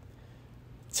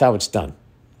 That's how it's done,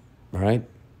 all right?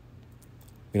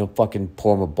 We don't fucking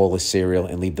pour them a bowl of cereal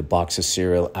and leave the box of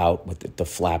cereal out with the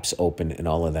flaps open and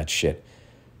all of that shit.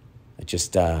 I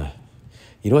just, you know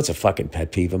what's a fucking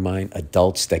pet peeve of mine?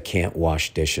 Adults that can't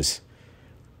wash dishes.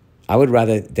 I would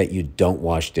rather that you don't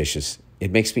wash dishes.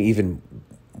 It makes me even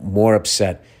more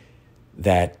upset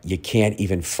that you can't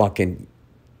even fucking,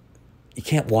 you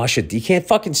can't wash it. You can't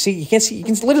fucking see, you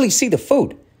can literally see the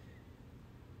food.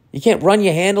 You can't run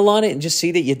your handle on it and just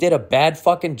see that you did a bad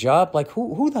fucking job. Like,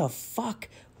 who the fuck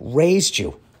raised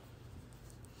you?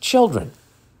 Children.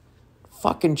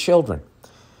 Fucking children.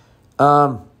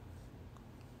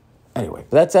 Anyway,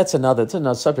 that's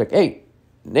another subject. Hey,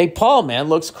 Nepal, man,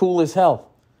 looks cool as hell.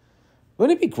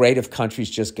 Wouldn't it be great if countries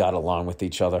just got along with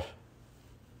each other?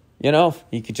 You know,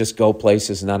 you could just go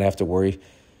places and not have to worry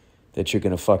that you're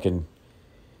going to fucking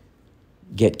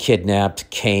get kidnapped,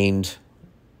 caned,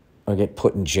 or get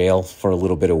put in jail for a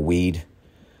little bit of weed.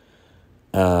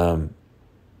 Yeah.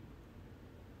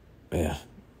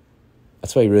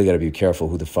 That's why you really got to be careful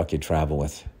who the fuck you travel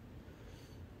with.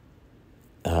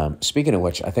 Speaking of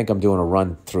which, I think I'm doing a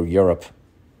run through Europe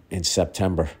in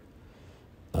September.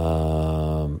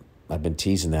 I've been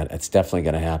teasing that. It's definitely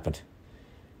going to happen.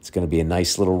 It's going to be a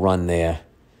nice little run there.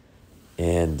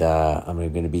 And I'm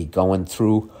going to be going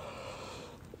through,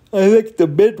 I think, the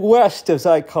Midwest, as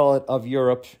I call it, of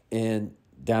Europe and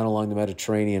down along the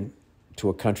Mediterranean to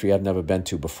a country I've never been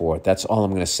to before. That's all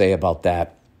I'm going to say about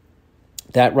that.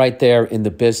 That right there in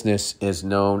the business is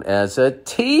known as a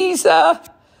teaser.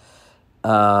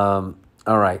 All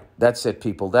right, that's it,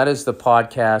 people. That is the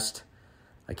podcast.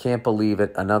 I can't believe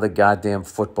it. Another goddamn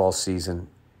football season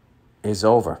is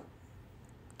over.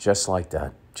 Just like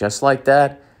that. Just like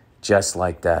that. Just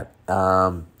like that.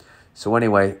 So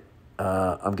anyway,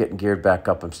 I'm getting geared back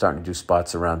up. I'm starting to do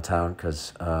spots around town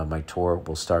because my tour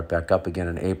will start back up again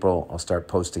in April. I'll start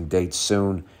posting dates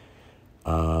soon.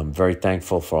 Very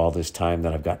thankful for all this time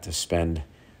that I've got to spend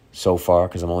so far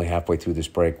because I'm only halfway through this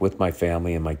break with my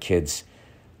family and my kids.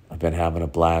 I've been having a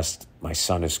blast. My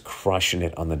son is crushing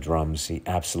it on the drums. He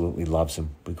absolutely loves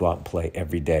them. We go out and play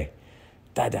every day.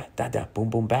 Da-da, da-da, boom,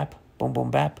 boom, bap, boom,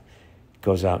 boom, bap.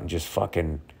 Goes out and just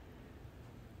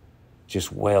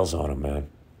wails on him, man.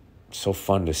 So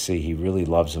fun to see. He really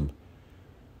loves them.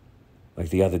 Like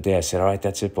the other day, I said, all right,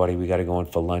 that's it, buddy. We got to go in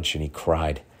for lunch. And he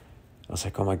cried. I was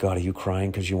like, oh, my God, are you crying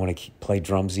because you want to play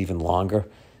drums even longer?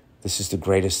 This is the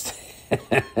greatest.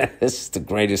 This is the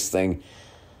greatest thing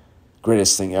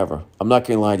ever. I'm not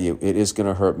going to lie to you. It is going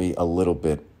to hurt me a little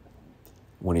bit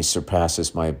when he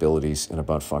surpasses my abilities in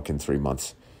about fucking 3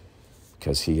 months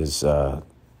because he's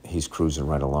cruising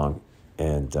right along.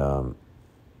 And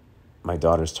my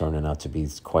daughter's turning out to be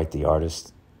quite the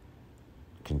artist,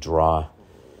 can draw,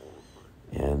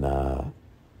 and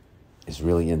is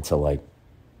really into, like,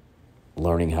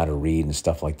 learning how to read and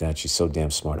stuff like that. She's so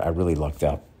damn smart. I really lucked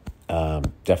out.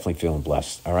 Definitely feeling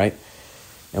blessed, all right?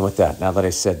 And with that, now that I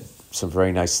said some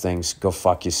very nice things, go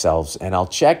fuck yourselves, and I'll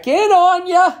check in on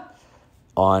you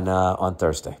on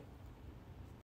Thursday.